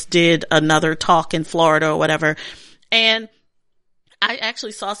who just did another talk in Florida or whatever. And I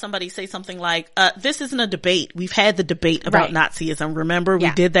actually saw somebody say something like, this isn't a debate. We've had the debate about Nazism. Remember?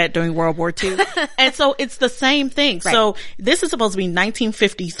 We did that during World War II. And so it's the same thing. Right. So this is supposed to be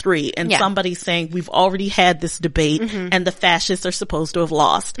 1953 and somebody's saying we've already had this debate and the fascists are supposed to have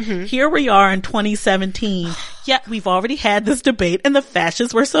lost. Here we are in 2017. Yet we've already had this debate and the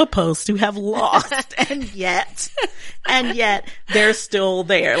fascists were supposed to have lost. and yet they're still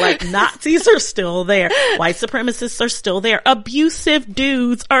there. Like, Nazis are still there. White supremacists are still there. Abusive abusive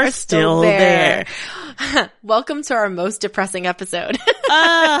dudes are still there. Welcome to our most depressing episode.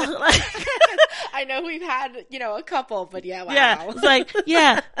 I know we've had, a couple, but yeah, wow. Yeah, it's like,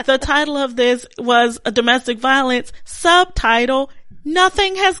 the title of this was a domestic violence, subtitle,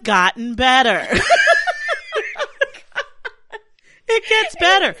 nothing has gotten better. It gets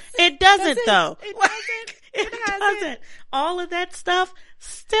better. It doesn't though. It doesn't. All of that stuff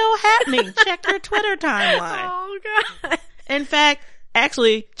still happening. Check your Twitter timeline. Oh God. In fact,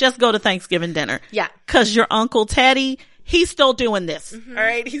 actually, just go to Thanksgiving dinner. Yeah. Cause your Uncle Teddy, he's still doing this. Mm-hmm. All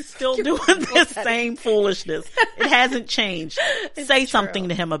right. He's still doing this same foolishness. It hasn't changed. Say something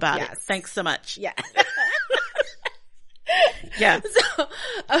to him about it. Thanks so much. Yeah. Yeah.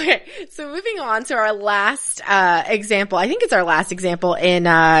 So moving on to our last example. I think it's our last example in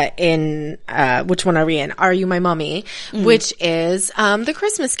which one are we in? Are You My Mummy? Mm. Which is the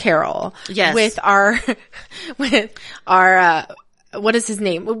Christmas Carol. Yes. With our what is his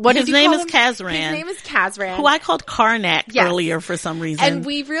name? His name is Kazran. His name is Kazran. Who I called Karnak earlier for some reason. And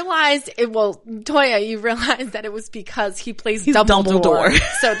we realized Toya, you realized that it was because he plays Dumbledore.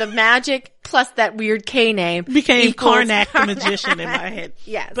 So the magic plus that weird K name became Karnak the magician in my head.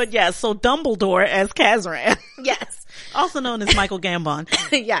 Yes. But yes, so Dumbledore as Kazran. Yes. Also known as Michael Gambon.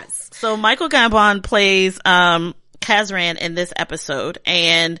 Yes. So Michael Gambon plays Kazran in this episode,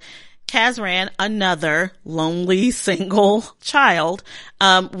 and Kazran, another lonely single child,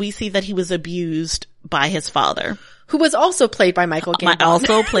 we see that he was abused by his father. Who was also played by Michael Gambon.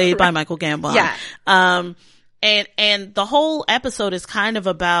 Also played by Michael Gambon. Yeah. And the whole episode is kind of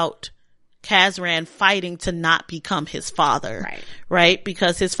about Kazran fighting to not become his father. Right. Right?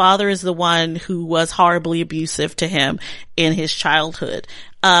 Because his father is the one who was horribly abusive to him in his childhood.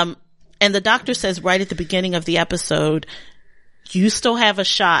 And the doctor says right at the beginning of the episode, you still have a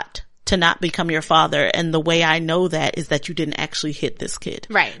shot to not become your father. And the way I know that is that you didn't actually hit this kid.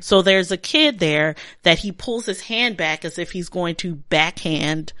 Right. So there's a kid there that he pulls his hand back as if he's going to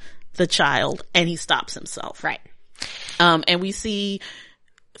backhand the child, and he stops himself. Right. And we see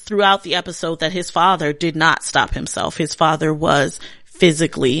throughout the episode that his father did not stop himself. His father was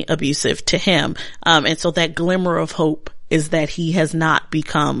physically abusive to him. And so that glimmer of hope is that he has not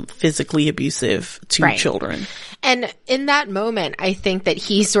become physically abusive to children. And in that moment, I think that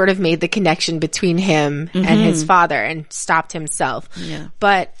he sort of made the connection between him and his father and stopped himself. Yeah.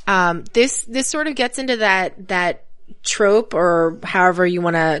 But this sort of gets into that trope, or however you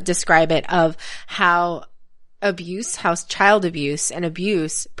want to describe it, of how child abuse and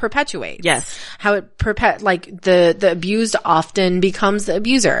abuse perpetuates. Yes. How it the abused often becomes the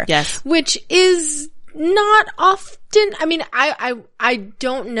abuser. Yes. Which is not often. I mean, I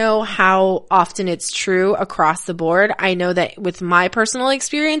don't know how often it's true across the board. I know that with my personal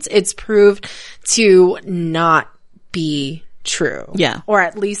experience, it's proved to not be true. Yeah. Or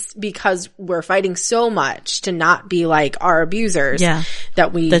at least because we're fighting so much to not be like our abusers. Yeah.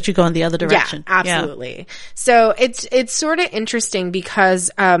 That you go in the other direction. Yeah, absolutely. Yeah. So it's sort of interesting because,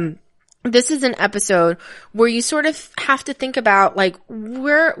 this is an episode where you sort of have to think about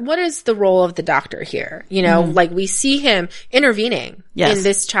what is the role of the doctor here? We see him intervening in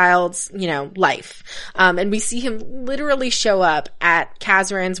this child's, life. And we see him literally show up at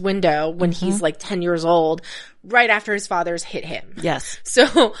Kazran's window when he's 10 years old, right after his father's hit him. Yes.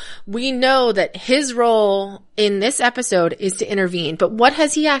 So we know that his role in this episode is to intervene, but what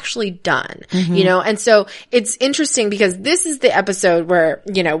has he actually done? And so it's interesting because this is the episode where,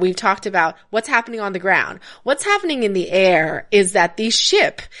 we've talked about what's happening on the ground. What's happening in the air is that the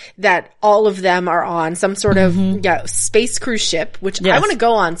ship that all of them are on, some sort of space cruise ship, which I want to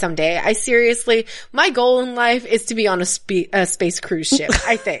go on someday. My goal in life is to be on a space cruise ship,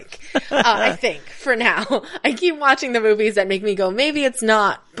 I think. I think for now. I keep watching the movies that make me go, maybe it's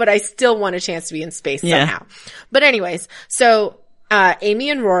not, but I still want a chance to be in space somehow. But anyways, so Amy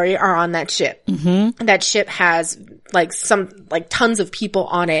and Rory are on that ship. Mm-hmm. That ship has tons of people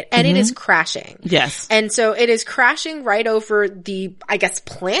on it, and it is crashing. Yes. And so it is crashing right over the,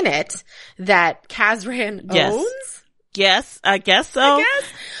 planet that Kazran owns. Yes, I guess so.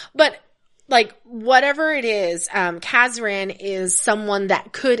 But whatever it is, Kazran is someone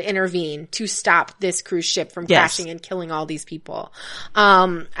that could intervene to stop this cruise ship from crashing and killing all these people.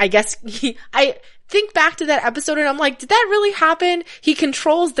 I guess I think back to that episode and I'm like, did that really happen? He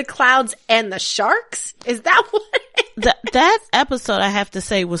controls the clouds and the sharks? Is that what that episode, I have to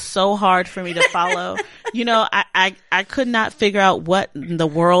say, was so hard for me to follow. I could not figure out what in the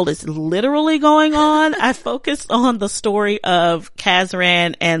world is literally going on. I focused on the story of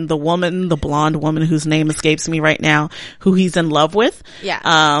Kazran and the blonde woman whose name escapes me right now, who he's in love with.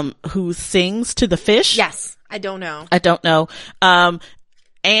 Yeah. Who sings to the fish. Yes. I don't know.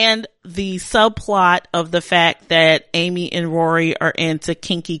 And the subplot of the fact that Amy and Rory are into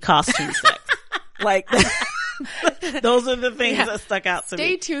kinky costume sex. Like, those are the things that stuck out to me.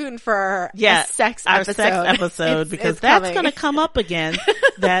 Stay tuned for our sex episode, because that's going to come up again.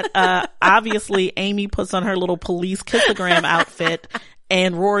 That, obviously Amy puts on her little police kissogram outfit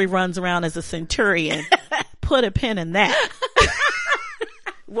and Rory runs around as a centurion. Put a pin in that.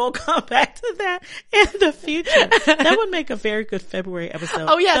 We'll come back to that in the future. That would make a very good February episode.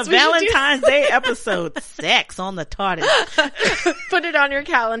 Oh, yes. The Valentine's Day episode, sex on the TARDIS. Put it on your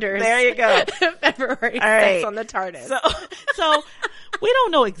calendars. There you go. February, all right. Sex on the TARDIS. So we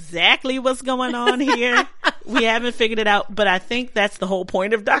don't know exactly what's going on here. We haven't figured it out, but I think that's the whole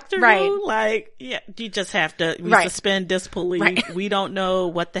point of Doctor Who. Like, yeah, you just have to suspend disbelief. Right. We don't know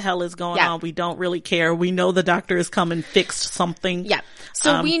what the hell is going on. We don't really care. We know the Doctor has come and fixed something. Yeah.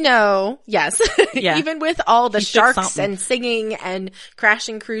 So we know, yes, even with all the sharks and singing and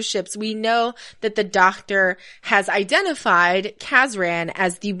crashing cruise ships, we know that the Doctor has identified Kazran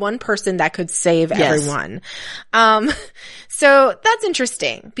as the one person that could save everyone. So that's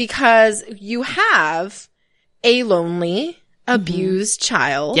interesting because you have a lonely, abused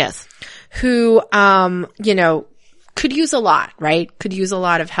child. Yes. Who, could use a lot, right? Could use a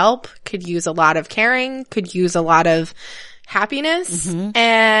lot of help, could use a lot of caring, could use a lot of happiness.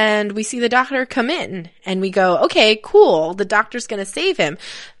 And we see the Doctor come in and we go, okay, cool. The Doctor's going to save him.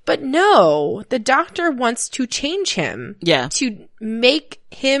 But no, the Doctor wants to change him. Yeah. To make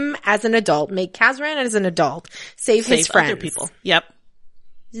him as an adult, make Kazran as an adult, save his friends. Other people. Yep.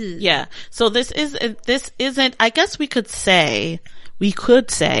 Yeah. So this isn't, I guess we could say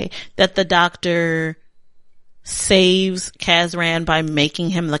that the Doctor saves Kazran by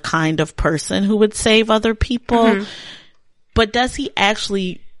making him the kind of person who would save other people. But does he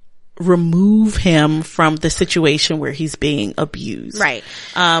actually remove him from the situation where he's being abused? Right.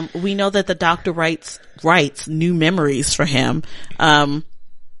 We know that the Doctor writes new memories for him,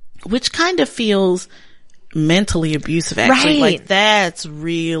 which kind of feels mentally abusive, actually. Like, that's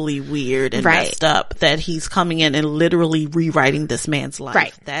really weird and messed up that he's coming in and literally rewriting this man's life.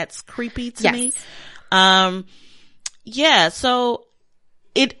 Right. That's creepy to me. So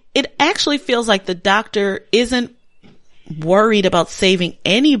it actually feels like the Doctor isn't worried about saving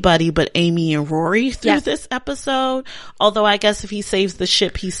anybody but Amy and Rory through this episode. Although I guess if he saves the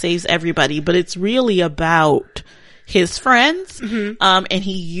ship, he saves everybody, but it's really about his friends. And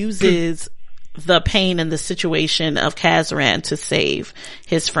he uses the pain and the situation of Kazran to save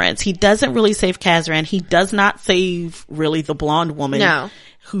his friends. He doesn't really save Kazran. He does not save really the blonde woman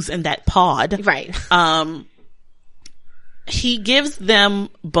who's in that pod. Right. He gives them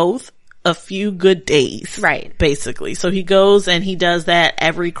both a few good days. Right. Basically. So he goes and he does that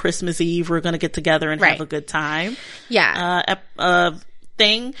every Christmas Eve. We're going to get together and have a good time. Yeah.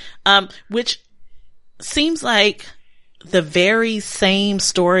 Thing. Which seems like the very same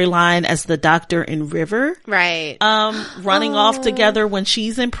storyline as the Doctor and River. Right. Running off together when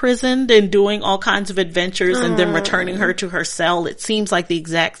she's imprisoned and doing all kinds of adventures and then returning her to her cell. It seems like the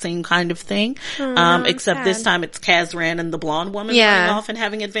exact same kind of thing. Except this time it's Kazran and the blonde woman running off and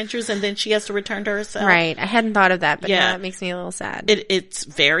having adventures, and then she has to return to her cell. Right. I hadn't thought of that, but now it makes me a little sad. It's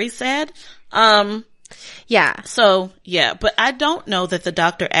very sad. So, but I don't know that the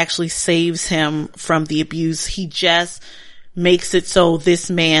Doctor actually saves him from the abuse. He just makes it so this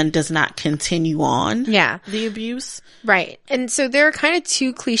man does not continue on the abuse. Right. And so there are kind of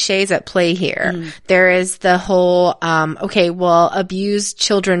two cliches at play here. There is the whole, abused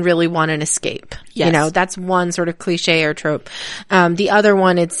children really want an escape. Yes. You know, that's one sort of cliche or trope. The other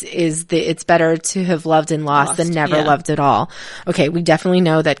one, it's better to have loved and lost than never loved at all. Okay. We definitely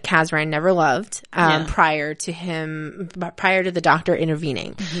know that Kazran never loved, prior to the Doctor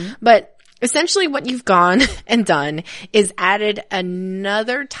intervening. But essentially what you've gone and done is added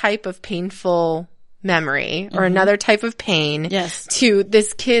another type of painful memory or another type of pain to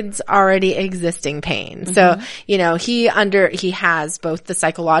this kid's already existing pain. So, he has both the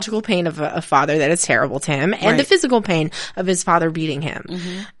psychological pain of a father that is terrible to him and the physical pain of his father beating him.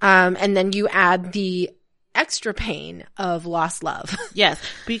 And then you add the extra pain of lost love. Yes,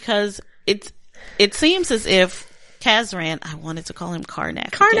 because it seems as if Kazran, I wanted to call him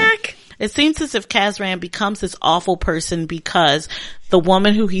Karnak. Again. It seems as if Kazran becomes this awful person because the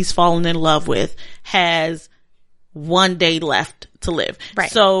woman who he's fallen in love with has one day left to live.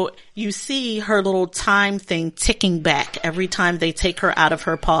 Right. So you see her little time thing ticking back every time they take her out of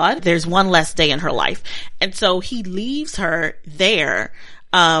her pod. There's one less day in her life. And so he leaves her there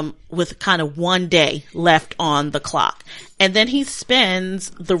with kind of one day left on the clock. And then he spends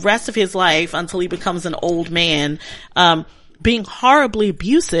the rest of his life until he becomes an old man, being horribly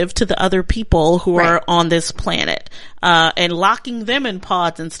abusive to the other people who are on this planet, and locking them in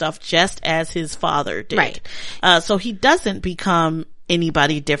pods and stuff, just as his father did. Right. So he doesn't become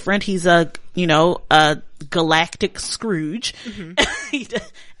anybody different. He's a galactic Scrooge.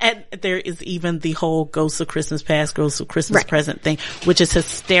 And there is even the whole Ghosts of Christmas Past, Ghosts of Christmas Present thing, which is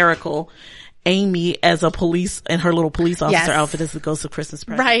hysterical. Amy as a police and her little police officer outfit as the Ghost of Christmas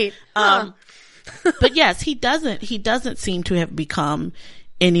Present. Right. But yes, he doesn't seem to have become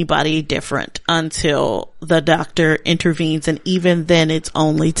anybody different until the doctor intervenes. And even then it's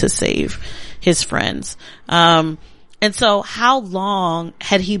only to save his friends. And so how long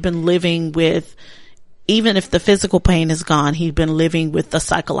had he been living with, even if the physical pain is gone, he'd been living with the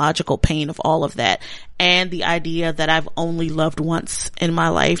psychological pain of all of that. And the idea that I've only loved once in my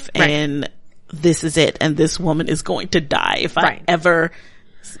life and this is it. And this woman is going to die if I'm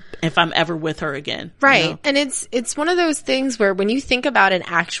ever with her again. Right. You know? And it's one of those things where when you think about an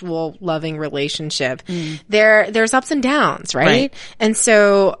actual loving relationship, there's ups and downs, right? And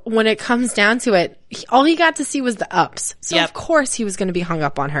so when it comes down to it, all he got to see was the ups. So of course he was going to be hung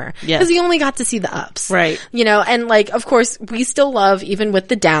up on her. Because he only got to see the ups. Right. You know, and like, of course, we still love even with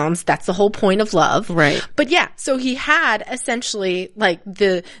the downs. That's the whole point of love. Right. But yeah, so he had essentially like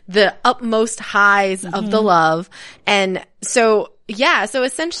the utmost highs of the love. And so so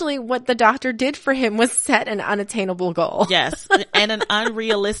essentially what the doctor did for him was set an unattainable goal. Yes. And an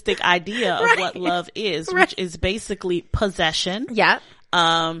unrealistic idea of what love is, which is basically possession. Yeah.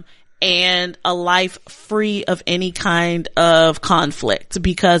 And a life free of any kind of conflict,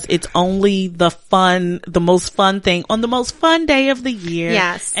 because it's only the most fun thing on the most fun day of the year.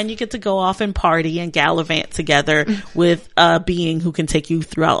 Yes. And you get to go off and party and gallivant together with a being who can take you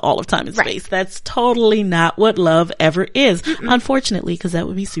throughout all of time and space. That's totally not what love ever is. Unfortunately, because that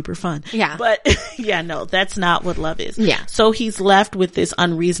would be super fun. Yeah. But no, that's not what love is. Yeah. So he's left with this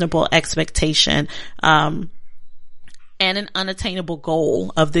unreasonable expectation, and an unattainable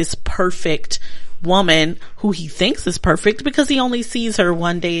goal of this perfect woman who he thinks is perfect because he only sees her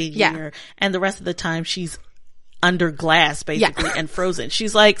one day a year. And the rest of the time she's under glass basically and frozen.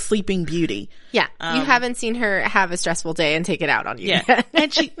 She's like Sleeping Beauty. Yeah. You haven't seen her have a stressful day and take it out on you. Yeah.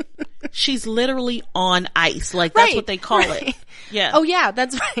 And she's literally on ice. Like that's what they call it. Yeah. Oh yeah,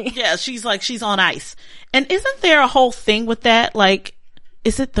 that's right. Yeah. She's on ice. And isn't there a whole thing with that? Like,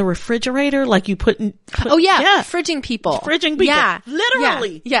 is it the refrigerator? Like you fridging people. Fridging people. Yeah.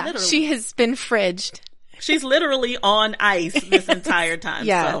 Literally. Yeah. Literally. She has been fridged. She's literally on ice this entire time.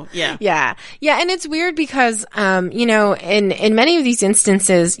 So, Yeah. And it's weird because, you know, in many of these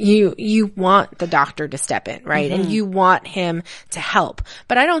instances, you want the doctor to step in, right? And you want him to help.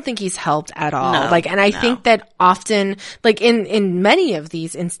 But I don't think he's helped at all. I think that often, like in many of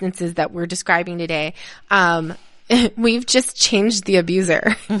these instances that we're describing today, we've just changed the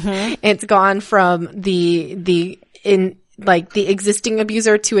abuser. It's gone from the existing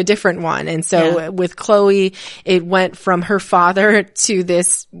abuser to a different one. And so with Chloe, it went from her father to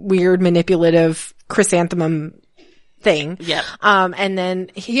this weird manipulative chrysanthemum thing. Yep. And then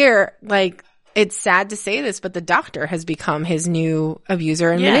here, like, it's sad to say this, but the doctor has become his new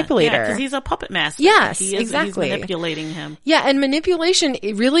abuser and manipulator. Yeah, because he's a puppet master. Yes, He's exactly. manipulating him. Yeah, and manipulation,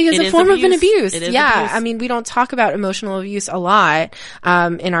 it really is a form of an abuse. It is abuse. I mean, we don't talk about emotional abuse a lot,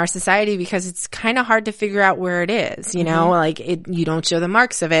 in our society because it's kind of hard to figure out where it is, you know, like you don't show the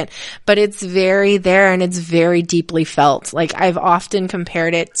marks of it, but it's very there and it's very deeply felt. Like I've often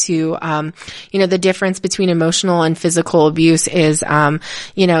compared it to, you know, the difference between emotional and physical abuse is,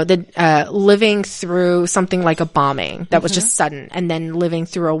 you know, living through something like a bombing that was just sudden and then living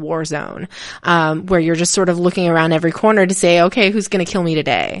through a war zone, where you're just sort of looking around every corner to say, okay, who's going to kill me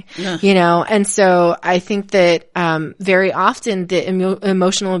today? You know? And so I think that, very often the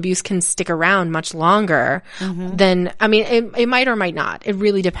emotional abuse can stick around much longer than, I mean, it might or might not. It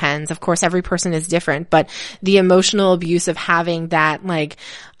really depends. Of course, every person is different, but the emotional abuse of having that, like,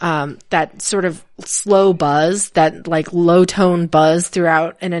 that sort of slow buzz, that like low tone buzz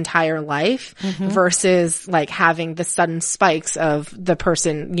throughout an entire life versus like having the sudden spikes of the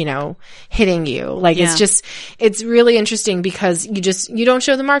person, you know, hitting you. Like it's really interesting because you don't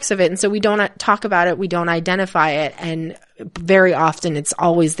show the marks of it. And so we don't talk about it. We don't identify it. And very often it's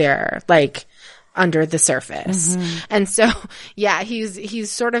always there, like under the surface. And so, he's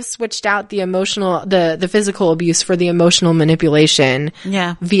sort of switched out the emotional, the physical abuse for the emotional manipulation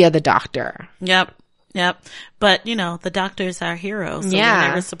via the doctor. Yep. But, you know, the doctor is our hero, so we're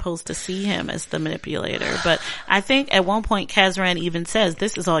never supposed to see him as the manipulator. But I think at one point Kazran even says,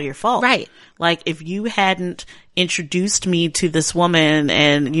 this is all your fault. Right. Like, if you hadn't introduced me to this woman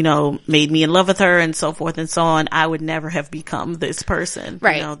and, you know, made me in love with her and so forth and so on, I would never have become this person.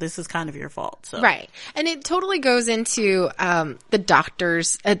 Right. You know, this is kind of your fault. So. Right. And it totally goes into the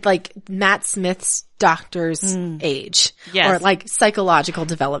doctor's, like Matt Smith's doctor's age. Yes. Or like psychological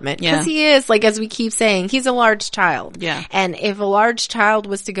development. Because Yeah. he is, like, as we keep saying, he's a large child. Yeah. And if a large child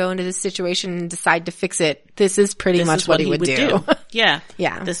was to go into this situation and decide to fix it, this is pretty much what he would do. Yeah.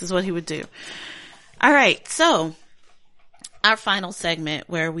 Yeah. This is what he would do. All right. So our final segment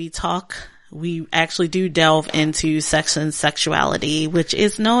where we actually do delve into sex and sexuality, which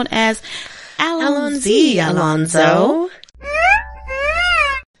is known as Alonzo.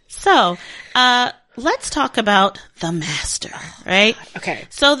 So, let's talk about the Master, right? Okay.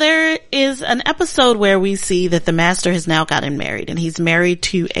 So there is an episode where we see that the Master has now gotten married, and he's married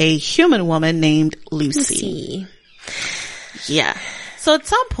to a human woman named Lucy. Yeah. So at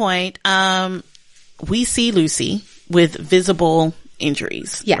some point, we see Lucy with visible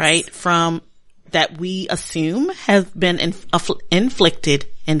injuries, yes. right? From that we assume have been inflicted,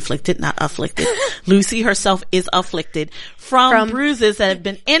 not afflicted. Lucy herself is afflicted from bruises that have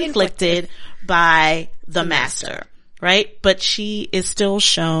been inflicted by the Master, right? But she is still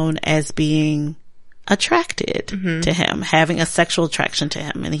shown as being attracted to him, having a sexual attraction to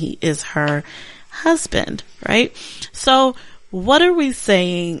him, and he is her husband, right? So what are we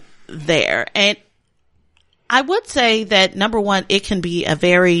saying there? And I would say that, number one, it can be a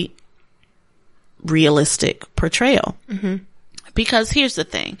very realistic portrayal. Because here's the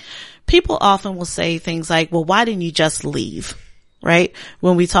thing. People often will say things like, well, why didn't you just leave? Right?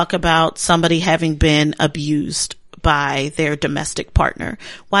 When we talk about somebody having been abused by their domestic partner,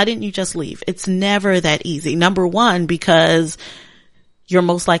 why didn't you just leave? It's never that easy. Number one, because you're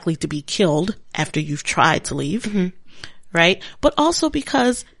most likely to be killed after you've tried to leave. Right? But also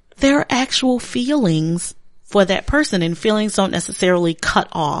because there are actual feelings for that person, and feelings don't necessarily cut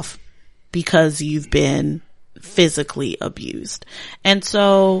off because you've been physically abused. And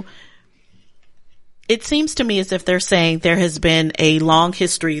so it seems to me as if they're saying there has been a long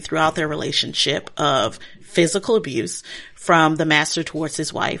history throughout their relationship of physical abuse from the Master towards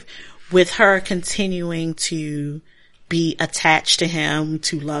his wife, with her continuing to be attached to him,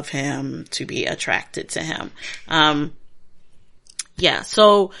 to love him, to be attracted to him.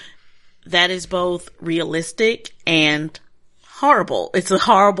 So that is both realistic and horrible. It's a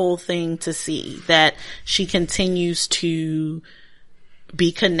horrible thing to see that she continues to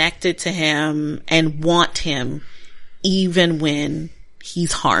be connected to him and want him even when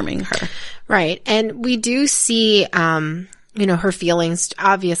he's harming her. Right. And we do see, you know, her feelings,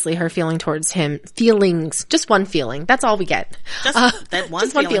 obviously her feeling towards him, just one feeling. That's all we get. Just that one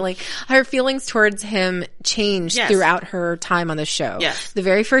feeling. Her feelings towards him change throughout her time on the show. Yes. The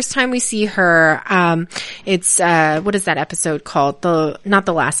very first time we see her, it's, what is that episode called? Not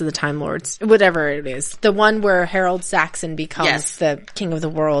the Last of the Time Lords, whatever it is. The one where Harold Saxon becomes the king of the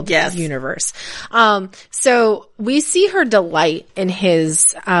world universe. So we see her delight in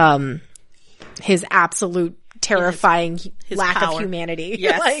his absolute terrifying his lack power. Of humanity.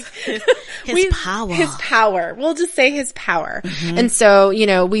 Yes. Like, his power. His power. We'll just say his power. And so, you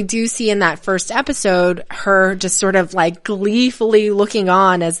know, we do see in that first episode her just sort of like gleefully looking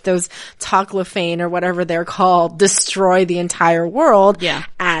on as those Toclafane or whatever they're called destroy the entire world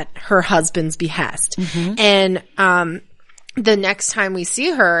at her husband's behest. And, the next time we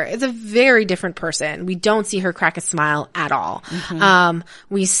see her is a very different person. We don't see her crack a smile at all.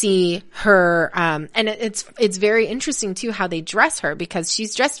 We see her, and it's very interesting too how they dress her, because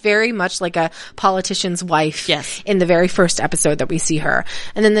she's dressed very much like a politician's wife in the very first episode that we see her.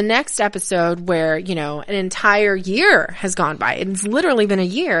 And then the next episode where, you know, an entire year has gone by. It's literally been a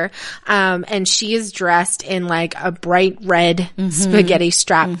year. And she is dressed in like a bright red spaghetti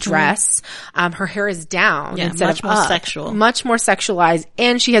strap dress. Her hair is down instead much of more up. sexual. Much more sexualized,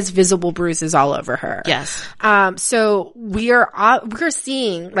 and she has visible bruises all over her. Yes. So we're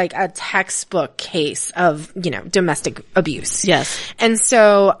seeing like a textbook case of, you know, domestic abuse. Yes. And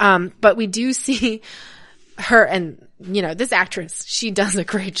so, but we do see her, and you know, this actress, she does a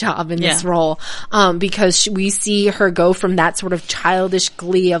great job in this role, because we see her go from that sort of childish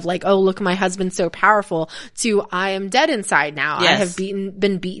glee of like, oh, look, my husband's so powerful, to I am dead inside now. I have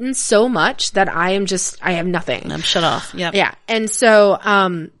been beaten so much that I have nothing. I'm shut off. Yeah. And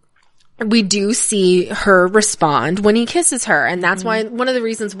so, we do see her respond when he kisses her. And that's why, one of the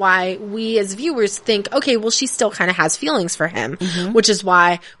reasons why we as viewers think, okay, well, she still kind of has feelings for him, which is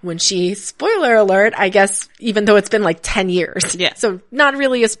why when she, spoiler alert, I guess, even though it's been like 10 years. Yeah. So not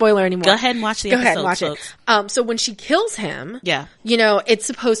really a spoiler anymore. Go ahead and watch the episode. Go ahead and watch folks. it. So when she kills him, Yeah. you know, it's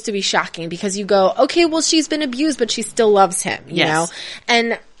supposed to be shocking because you go, okay, well, she's been abused, but she still loves him, you know?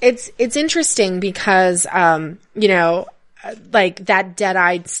 And it's interesting because, you know, like that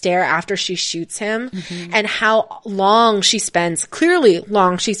dead-eyed stare after she shoots him and how long she spends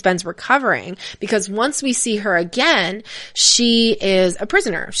recovering, because once we see her again, she is a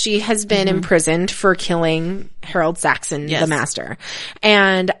prisoner. She has been imprisoned for killing Harold Saxon, the master.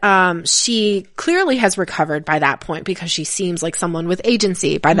 And, she clearly has recovered by that point because she seems like someone with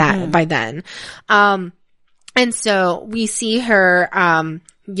agency by then. And so we see her,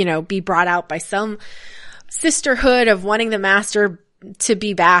 you know, be brought out by some sisterhood of wanting the master to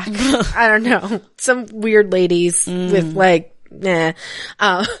be back. I don't know. Some weird ladies with like,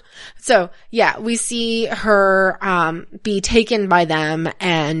 so yeah, we see her, be taken by them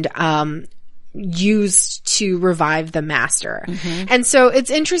and, used to revive the master. And so it's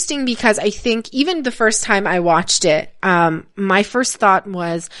interesting because I think even the first time I watched it, my first thought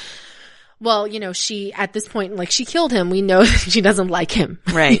was, well, you know, she, at this point, like, she killed him. We know that she doesn't like him.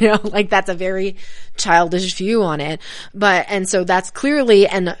 Right. You know, like, that's a very childish view on it. And so that's clearly,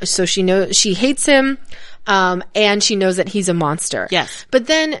 and so she knows, she hates him, and she knows that he's a monster. Yes. But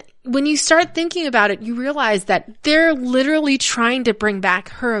then, when you start thinking about it, you realize that they're literally trying to bring back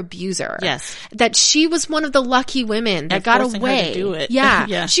her abuser. Yes. That she was one of the lucky women that got away. Her to do it. Yeah.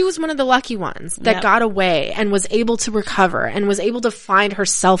 Yeah. She was one of the lucky ones that got away and was able to recover and was able to find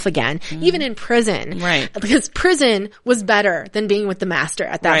herself again, even in prison. Right. Because prison was better than being with the master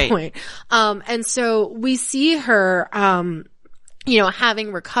at that point. And so we see her, you know,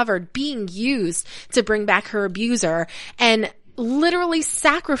 having recovered, being used to bring back her abuser and literally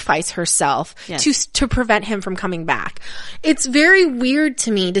sacrifice herself to prevent him from coming back. It's very weird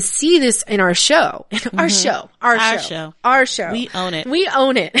to me to see this in our show. Our show. We own it. We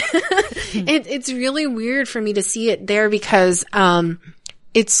own it. It's really weird for me to see it there because,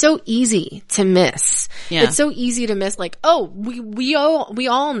 it's so easy to miss. Yeah. It's so easy to miss, like, oh, we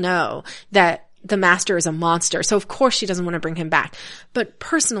all know that the master is a monster, so of course she doesn't want to bring him back. But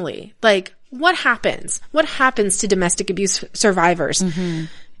personally, like, what happens? What happens to domestic abuse survivors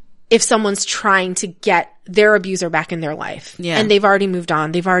if someone's trying to get their abuser back in their life? Yeah. And they've already moved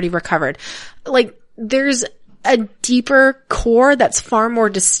on. They've already recovered. Like, there's a deeper core that's far more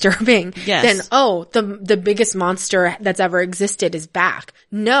disturbing than, oh, the biggest monster that's ever existed is back.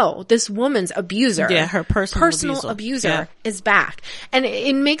 No, this woman's abuser. Yeah, her personal abuser is back. And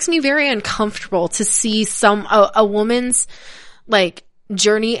it makes me very uncomfortable to see a woman's, like,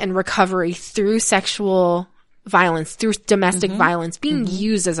 journey and recovery through sexual violence, through domestic violence being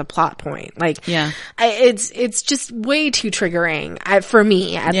used as a plot point. Like, it's just way too triggering for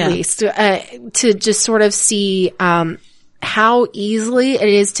me, at least, to just sort of see, how easily it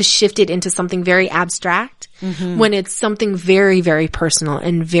is to shift it into something very abstract when it's something very, very personal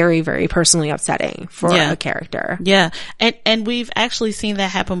and very, very personally upsetting for a character. Yeah. And we've actually seen that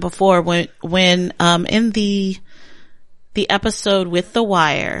happen before when in the episode with The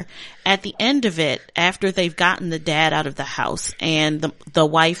Wire, at the end of it, after they've gotten the dad out of the house and the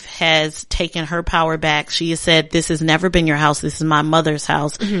wife has taken her power back, she has said, this has never been your house. This is my mother's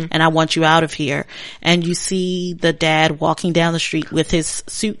house and I want you out of here. And you see the dad walking down the street with his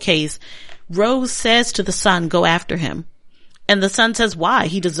suitcase. Rose says to the son, go after him. And the son says, why?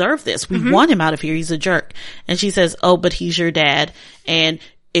 He deserved this. We want him out of here. He's a jerk. And she says, oh, but he's your dad. And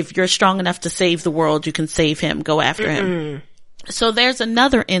if you're strong enough to save the world, you can save him. Go after him. So there's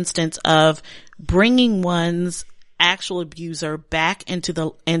another instance of bringing one's actual abuser back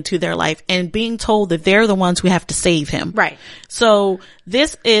into their life and being told that they're the ones who have to save him. Right. So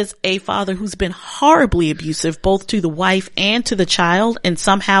this is a father who's been horribly abusive, both to the wife and to the child. And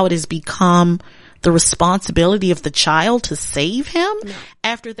somehow it has become the responsibility of the child to save him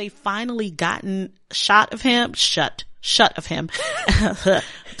after they finally gotten shut of him.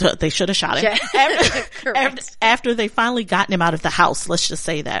 They should have shot him. After they finally gotten him out of the house. Let's just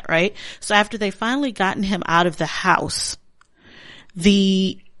say that, right? So after they finally gotten him out of the house,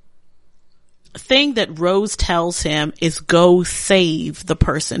 the thing that Rose tells him is go save the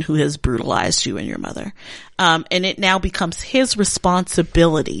person who has brutalized you and your mother. And it now becomes his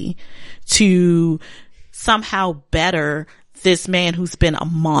responsibility to somehow better this man who's been a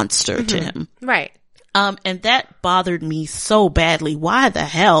monster to him. Right. And that bothered me so badly. Why the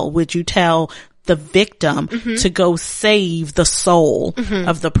hell would you tell the victim to go save the soul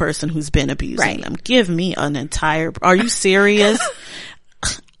of the person who's been abusing them. Give me an entire, are you serious?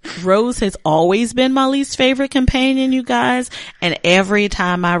 Rose has always been my least favorite companion, you guys. And every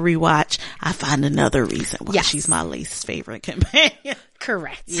time I rewatch, I find another reason why she's my least favorite companion.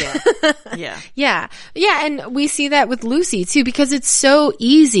 Correct. Yeah. Yeah. And we see that with Lucy too, because it's so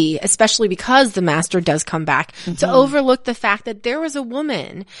easy, especially because the master does come back, to overlook the fact that there was a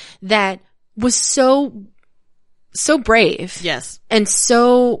woman that was so brave. Yes. And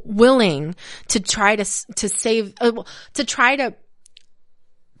so willing to try to save, to try to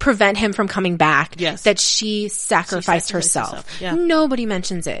prevent him from coming back. Yes. That she sacrificed herself. Yeah. Nobody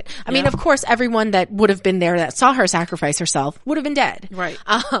mentions it. I mean, of course, everyone that would have been there that saw her sacrifice herself would have been dead. Right.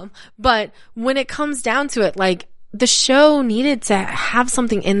 But when it comes down to it, like, the show needed to have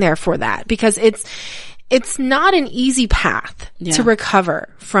something in there for that, because it's not an easy path to recover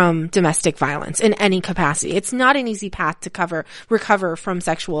from domestic violence in any capacity. It's not an easy path to recover from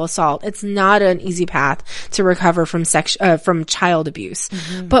sexual assault. It's not an easy path to recover from from child abuse.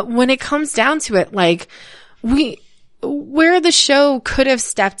 But when it comes down to it, like, where the show could have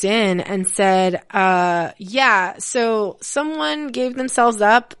stepped in and said, so someone gave themselves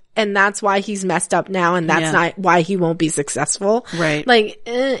up, and that's why he's messed up now, and that's not why he won't be successful. Right. Like,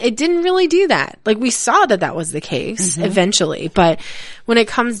 it didn't really do that. Like, we saw that was the case eventually, but when it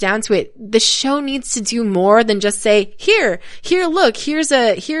comes down to it, the show needs to do more than just say, here, look, here's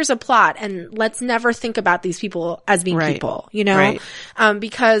a plot, and let's never think about these people as being people, you know? Right.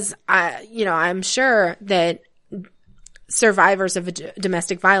 Because I'm sure that survivors of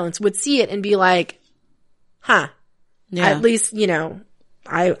domestic violence would see it and be like, at least,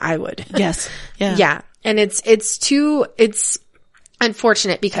 I would. Yes. Yeah. Yeah. And it's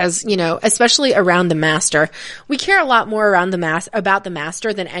unfortunate because, especially around the master, we care a lot more about the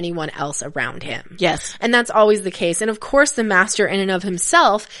master than anyone else around him. Yes. And that's always the case. And of course, the master in and of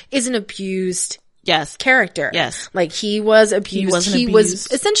himself is an abused character. Yes. Like, he was abused. He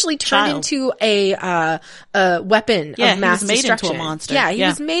was essentially turned into a weapon of mass destruction. He was made into a monster. Yeah, he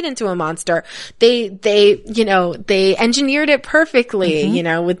was made into a monster. They engineered it perfectly,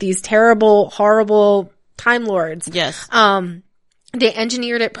 with these terrible, horrible Time Lords. Yes. They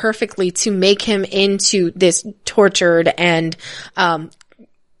engineered it perfectly to make him into this tortured and,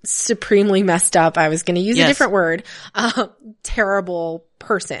 supremely messed up, I was going to use a different word, terrible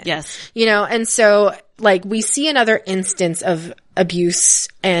person. Yes. And so, like, we see another instance of abuse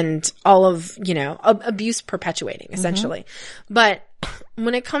and all of, abuse perpetuating, essentially. But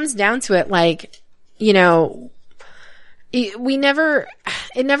when it comes down to it, like, it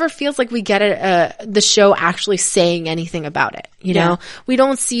never feels like we get the show actually saying anything about it. You know, we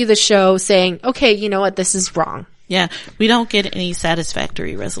don't see the show saying, okay, you know what, this is wrong. Yeah, we don't get any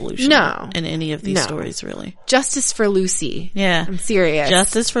satisfactory resolution in any of these stories, really. Justice for Lucy. Yeah. I'm serious.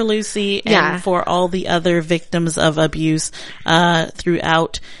 Justice for Lucy and for all the other victims of abuse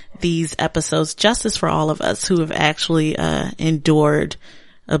throughout these episodes. Justice for all of us who have actually endured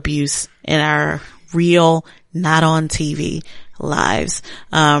abuse in our real, not on TV lives.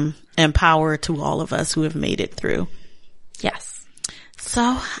 And power to all of us who have made it through. Yes. So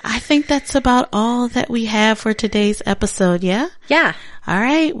I think that's about all that we have for today's episode. Yeah? Yeah. All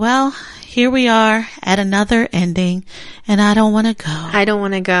right. Well, here we are at another ending, and I don't want to go. I don't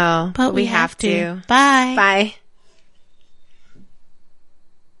want to go, but we have to. Bye. Bye.